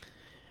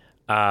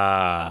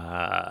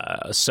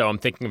 So I'm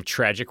thinking of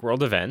tragic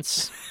world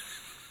events.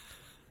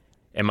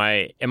 Am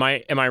I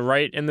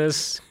right in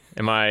this?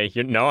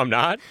 No, I'm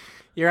not.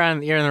 You're in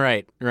the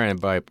right right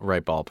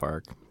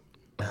ballpark.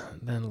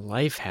 Then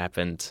life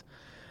happened.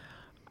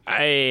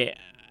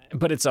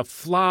 But it's a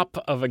flop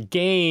of a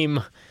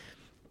game.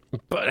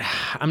 But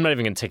I'm not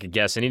even going to take a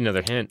guess. I need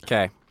another hint.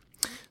 Okay,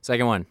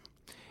 second one.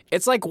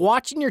 It's like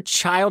watching your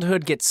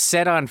childhood get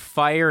set on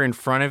fire in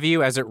front of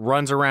you as it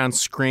runs around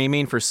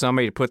screaming for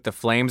somebody to put the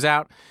flames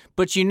out,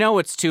 but you know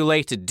it's too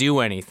late to do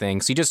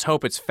anything, so you just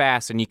hope it's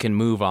fast and you can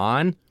move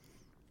on.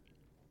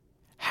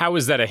 How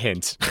is that a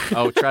hint?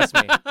 Oh, trust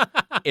me.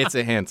 It's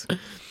a hint.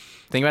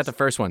 Think about the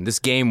first one. This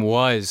game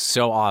was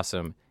so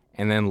awesome,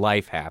 and then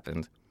life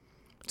happened.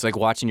 It's like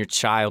watching your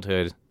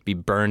childhood be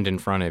burned in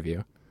front of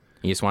you.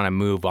 You just want to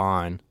move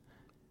on.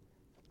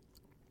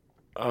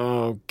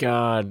 Oh,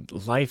 God.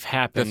 Life The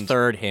happened.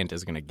 third hint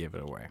is going to give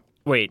it away.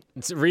 Wait,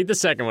 read the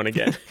second one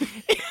again.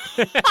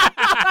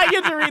 I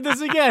get to read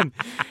this again.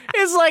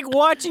 It's like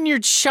watching your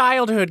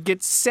childhood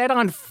get set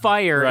on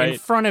fire in Right.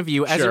 front of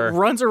you as Sure. it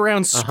runs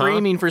around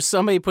screaming for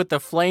somebody to put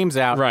the flames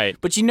out. Right.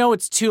 But you know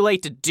it's too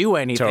late to do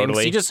anything. So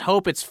Totally. you just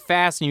hope it's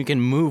fast and you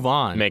can move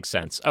on. Makes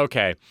sense.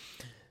 Okay.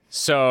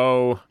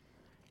 So,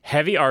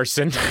 heavy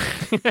arson.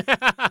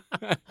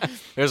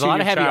 There's a to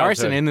lot of your heavy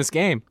arson childhood. in this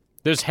game.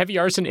 There's heavy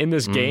arson in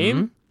this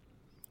game?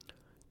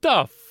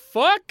 The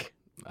fuck?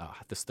 Oh,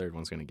 this third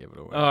one's going to give it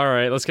away. All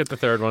right, let's get the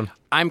third one.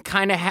 I'm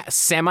kind of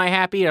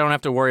semi-happy. I don't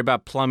have to worry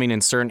about plumbing in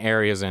certain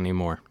areas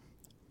anymore.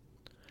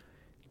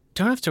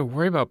 Don't have to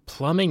worry about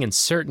plumbing in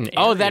certain areas.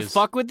 Oh, that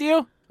fuck with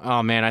you?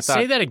 Oh man, I thought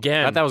Say that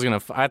again. I thought that was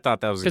gonna. I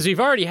thought that was. Because we've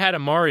already had a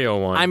Mario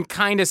one. I'm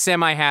kind of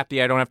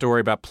semi-happy. I don't have to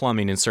worry about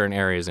plumbing in certain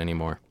areas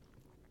anymore.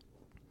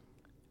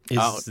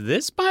 Is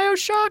this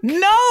Bioshock? No!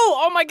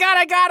 Oh my god,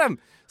 I got him!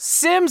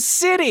 Sim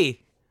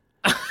City!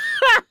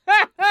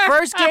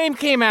 First game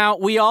came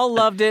out. We all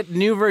loved it.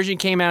 New version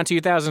came out in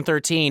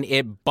 2013.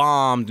 It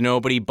bombed.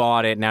 Nobody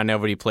bought it. Now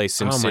nobody plays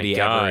Sim Oh my City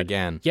God. ever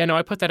again. Yeah, no,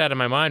 I put that out of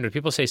my mind. When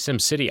people say Sim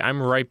City,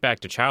 I'm right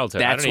back to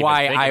childhood. That's I don't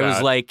why even think I was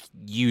about- like,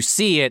 you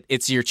see it.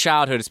 It's your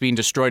childhood. It's being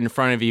destroyed in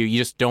front of you. You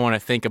just don't want to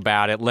think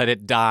about it. Let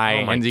it die,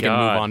 Oh my and you can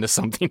God. move on to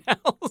something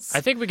else. I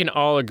think we can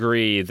all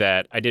agree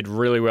that I did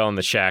really well in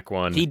the Shaq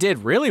one. He did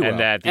really well. And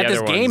that the At this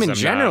other game ones, in I'm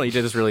general, not. he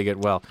did this really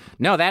good. Well,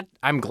 no, that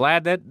I'm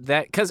glad that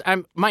because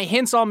my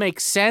hints all make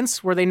sense.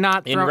 Were they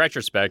not? in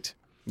retrospect.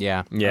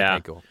 Yeah. Yeah.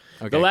 Okay, cool.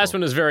 Okay, The last cool.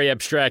 one was very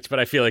abstract, but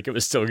I feel like it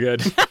was still good.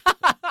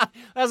 That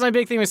was my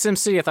big thing with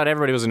SimCity. I thought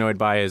everybody was annoyed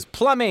by is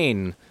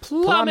plumbing.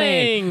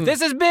 Plumbing.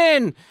 This has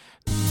been.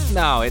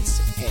 No, it's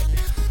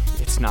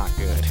not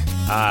good.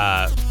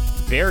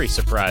 Very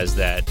surprised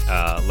that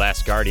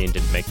Last Guardian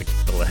didn't make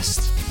the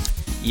list.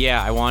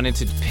 Yeah, I wanted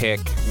to pick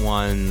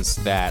ones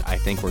that I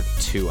think were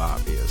too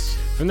obvious.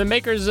 From the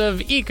makers of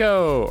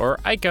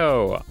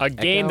Ico, a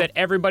game that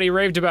everybody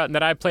raved about and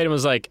that I played and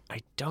was like,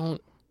 I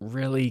don't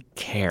really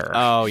care.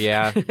 Oh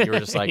yeah, you were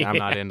just like, I'm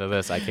not into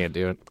this. I can't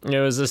do it. It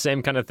was the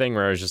same kind of thing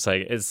where I was just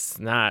like, it's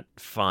not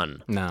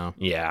fun. No.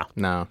 Yeah.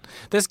 No.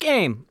 This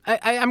game,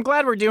 I'm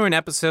glad we're doing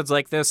episodes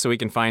like this so we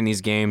can find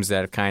these games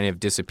that have kind of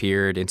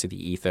disappeared into the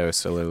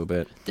ethos a little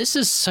bit. This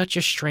is such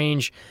a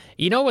strange.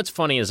 You know what's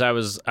funny is I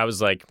was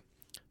like,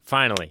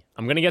 finally,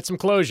 I'm going to get some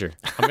closure.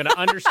 I'm going to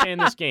understand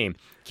this game.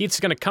 Keith's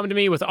going to come to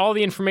me with all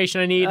the information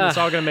I need, and it's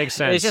all going to make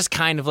sense. It's just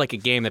kind of like a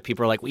game that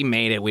people are like, we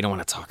made it, we don't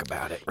want to talk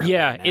about it. Really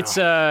yeah, right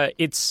now.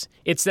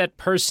 it's that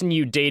person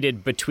you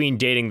dated between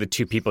dating the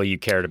two people you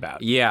cared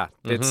about. Yeah,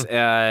 it's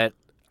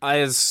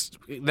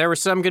there were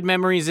some good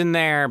memories in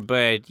there,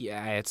 but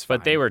yeah, it's fine.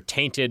 But they were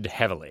tainted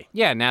heavily.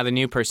 Yeah, now the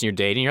new person you're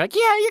dating, you're like,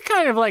 yeah, you're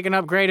kind of like an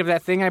upgrade of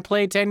that thing I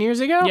played 10 years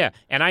ago. Yeah,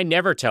 and I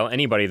never tell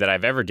anybody that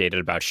I've ever dated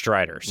about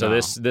Strider. So No.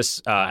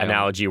 this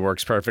analogy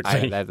works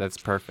perfectly. That's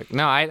perfect.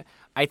 No,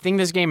 I think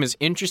this game is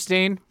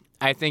interesting.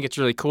 I think it's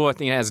really cool. I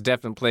think it has a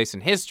definite place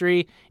in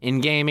history,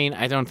 in gaming.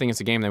 I don't think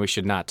it's a game that we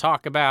should not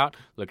talk about.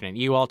 Looking at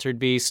you, Altered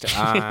Beast.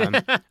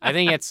 I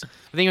think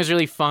it was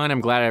really fun. I'm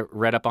glad I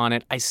read up on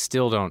it. I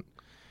still don't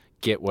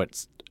get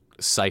what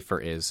Cypher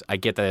is. I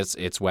get that it's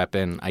its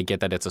weapon. I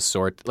get that it's a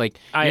sword. Like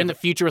you're in the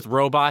future with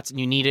robots, and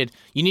you needed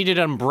an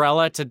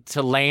umbrella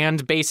to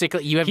land.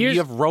 Basically, you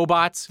have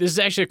robots. This is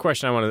actually a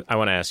question I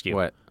want to ask you.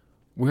 What?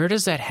 Where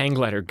does that hang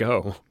glider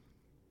go?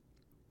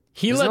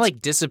 Doesn't it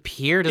like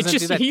disappear? Doesn't it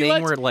do that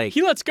thing where like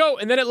he lets go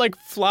and then it like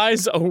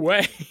flies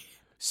away?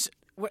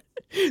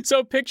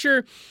 So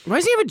picture. why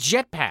does he have a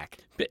jetpack?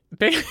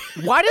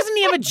 Why doesn't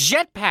he have a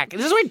jetpack?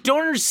 This is what I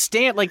don't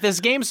understand. Like this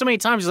game, so many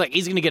times,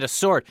 he's going to get a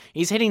sword.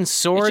 He's hitting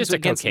swords just a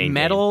against cocaine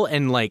metal,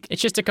 and like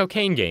It's just a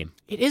cocaine game.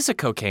 it is a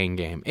cocaine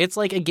game. It's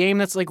like a game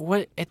that's like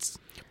what it's.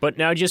 But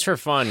now, just for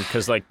fun,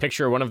 because like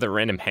picture one of the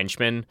random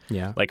henchmen.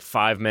 Yeah. Like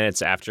 5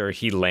 minutes after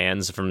he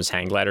lands from his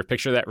hang glider,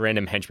 picture that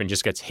random henchman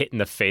just gets hit in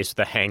the face with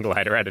a hang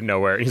glider out of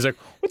nowhere, and he's like,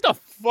 "What the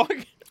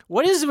fuck?"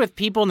 What is it with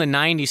people in the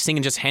 '90s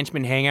singing just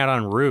henchmen hang out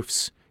on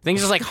roofs? Things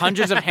just like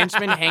hundreds of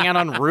henchmen hang out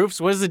on roofs.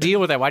 What is the deal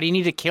with that? Why do you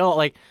need to kill?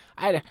 Like,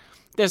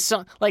 there's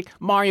some like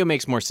Mario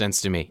makes more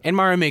sense to me, and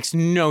Mario makes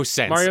no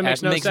sense. Mario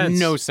makes no sense.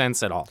 no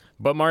sense at all.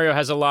 But Mario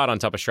has a lot on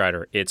top of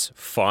Strider. It's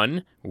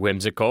fun,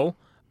 whimsical.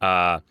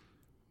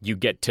 You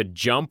get to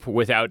jump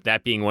without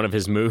that being one of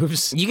his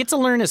moves. You get to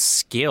learn a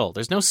skill.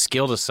 There's no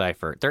skill to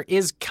Cypher. There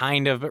is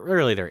kind of, but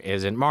really there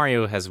isn't.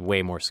 Mario has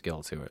way more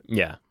skill to it.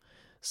 Yeah.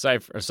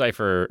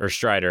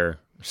 Strider.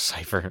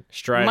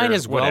 Might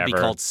as well be whatever.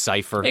 called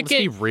Cypher. Let's can-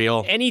 be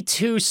real. Any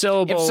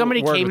two-syllable If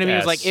somebody word came to with me and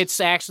was S. like, it's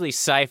actually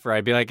Cypher,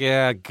 I'd be like,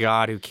 yeah,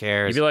 God, who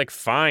cares? You'd be like,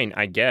 fine,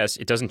 I guess.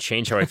 It doesn't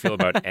change how I feel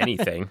about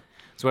anything.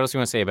 So what else do you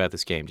want to say about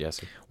this game,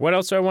 Jesse? What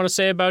else do I want to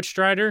say about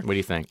Strider? What do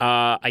you think?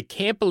 I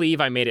can't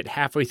believe I made it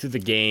halfway through the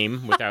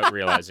game without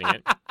realizing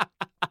it.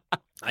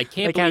 I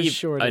can't Like how believe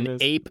short it an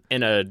is. ape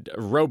and a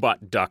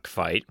robot duck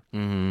fight.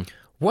 Mm-hmm.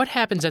 What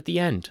happens at the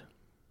end?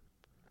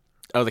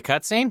 Oh, the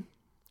cutscene?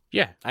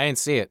 Yeah. I didn't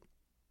see it.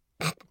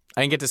 I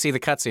didn't get to see the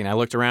cutscene. I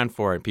looked around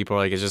for it. People are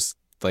like, it's just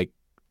like,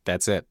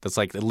 that's it. That's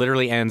like, it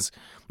literally ends.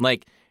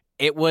 Like,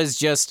 it was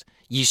just,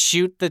 you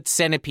shoot the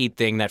centipede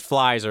thing that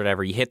flies or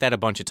whatever. You hit that a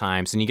bunch of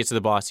times, and you get to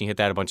the boss, and you hit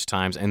that a bunch of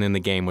times, and then the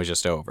game was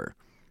just over.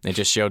 It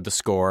just showed the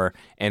score,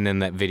 and then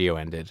that video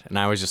ended. And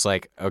I was just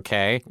like,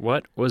 okay.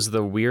 What was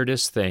the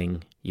weirdest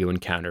thing you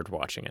encountered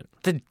watching it?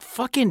 The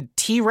fucking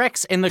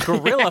T-Rex and the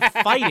gorilla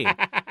fighting.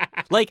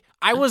 Like,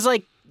 I was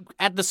like,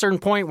 at the certain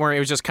point where it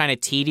was just kind of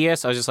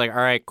tedious, I was just like, all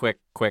right, quick,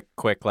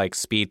 like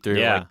speed through,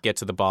 Yeah. like get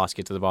to the boss.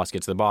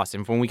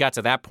 And when we got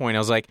to that point, I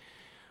was like,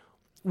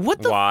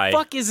 what the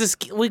fuck is this?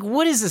 Like,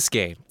 what is this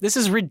game? This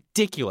is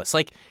ridiculous.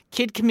 Like,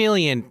 Kid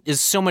Chameleon is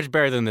so much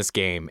better than this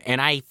game,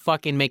 and I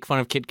fucking make fun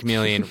of Kid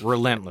Chameleon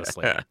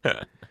relentlessly.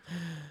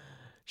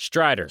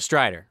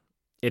 Strider.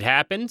 It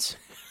happened.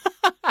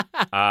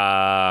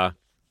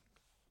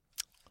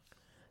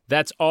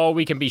 That's all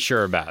we can be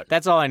sure about.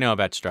 That's all I know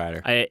about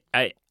Strider.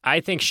 I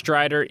think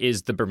Strider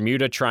is the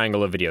Bermuda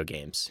Triangle of video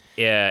games.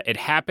 It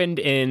happened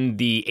in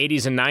the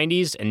 80s and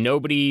 90s, and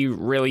nobody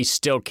really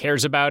still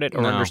cares about it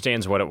or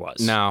understands what it was.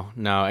 No.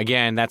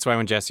 Again, that's why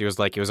when Jesse was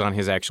like, it was on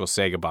his actual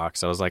Sega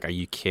box, I was like, are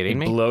you kidding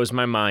me? It blows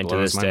my mind to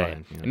this day.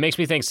 Yeah. It makes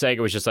me think Sega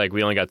was just like,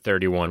 we only got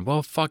 31.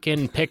 Well,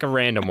 fucking pick a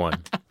random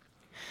one.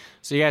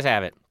 So you guys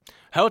have it.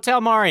 Hotel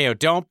Mario,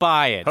 don't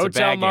buy it. It's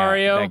Hotel a bad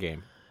Mario, bad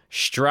game.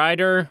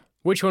 Strider.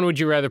 Which one would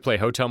you rather play,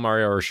 Hotel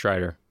Mario or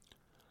Strider?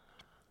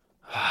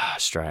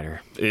 Strider.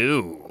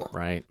 Ooh.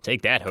 Right.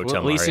 Take that, Hotel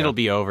Well, at least Mario. it'll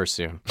be over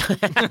soon.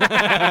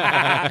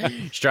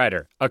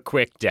 Strider, a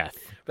quick death.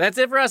 That's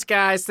it for us,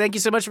 guys. Thank you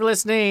so much for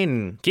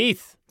listening.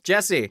 Keith.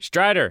 Jesse.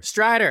 Strider.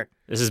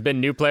 This has been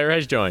New Player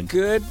Has Joined.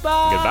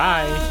 Goodbye.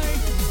 Goodbye.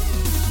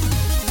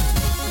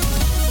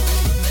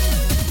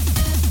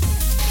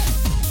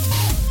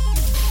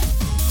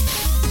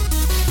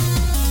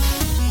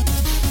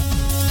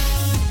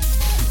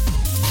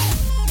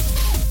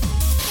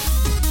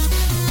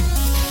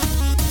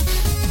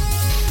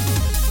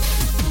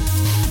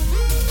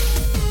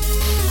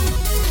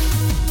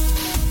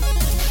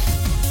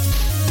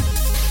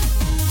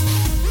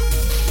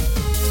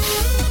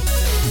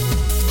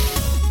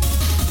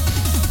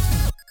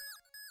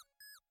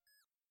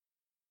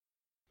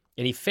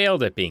 And he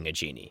failed at being a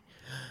genie.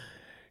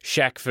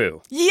 Shaq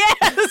Fu.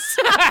 Yes!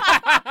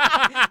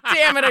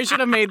 Damn it, I should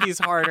have made these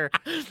harder.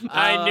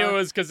 I knew it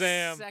was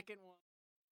Kazam. Second one.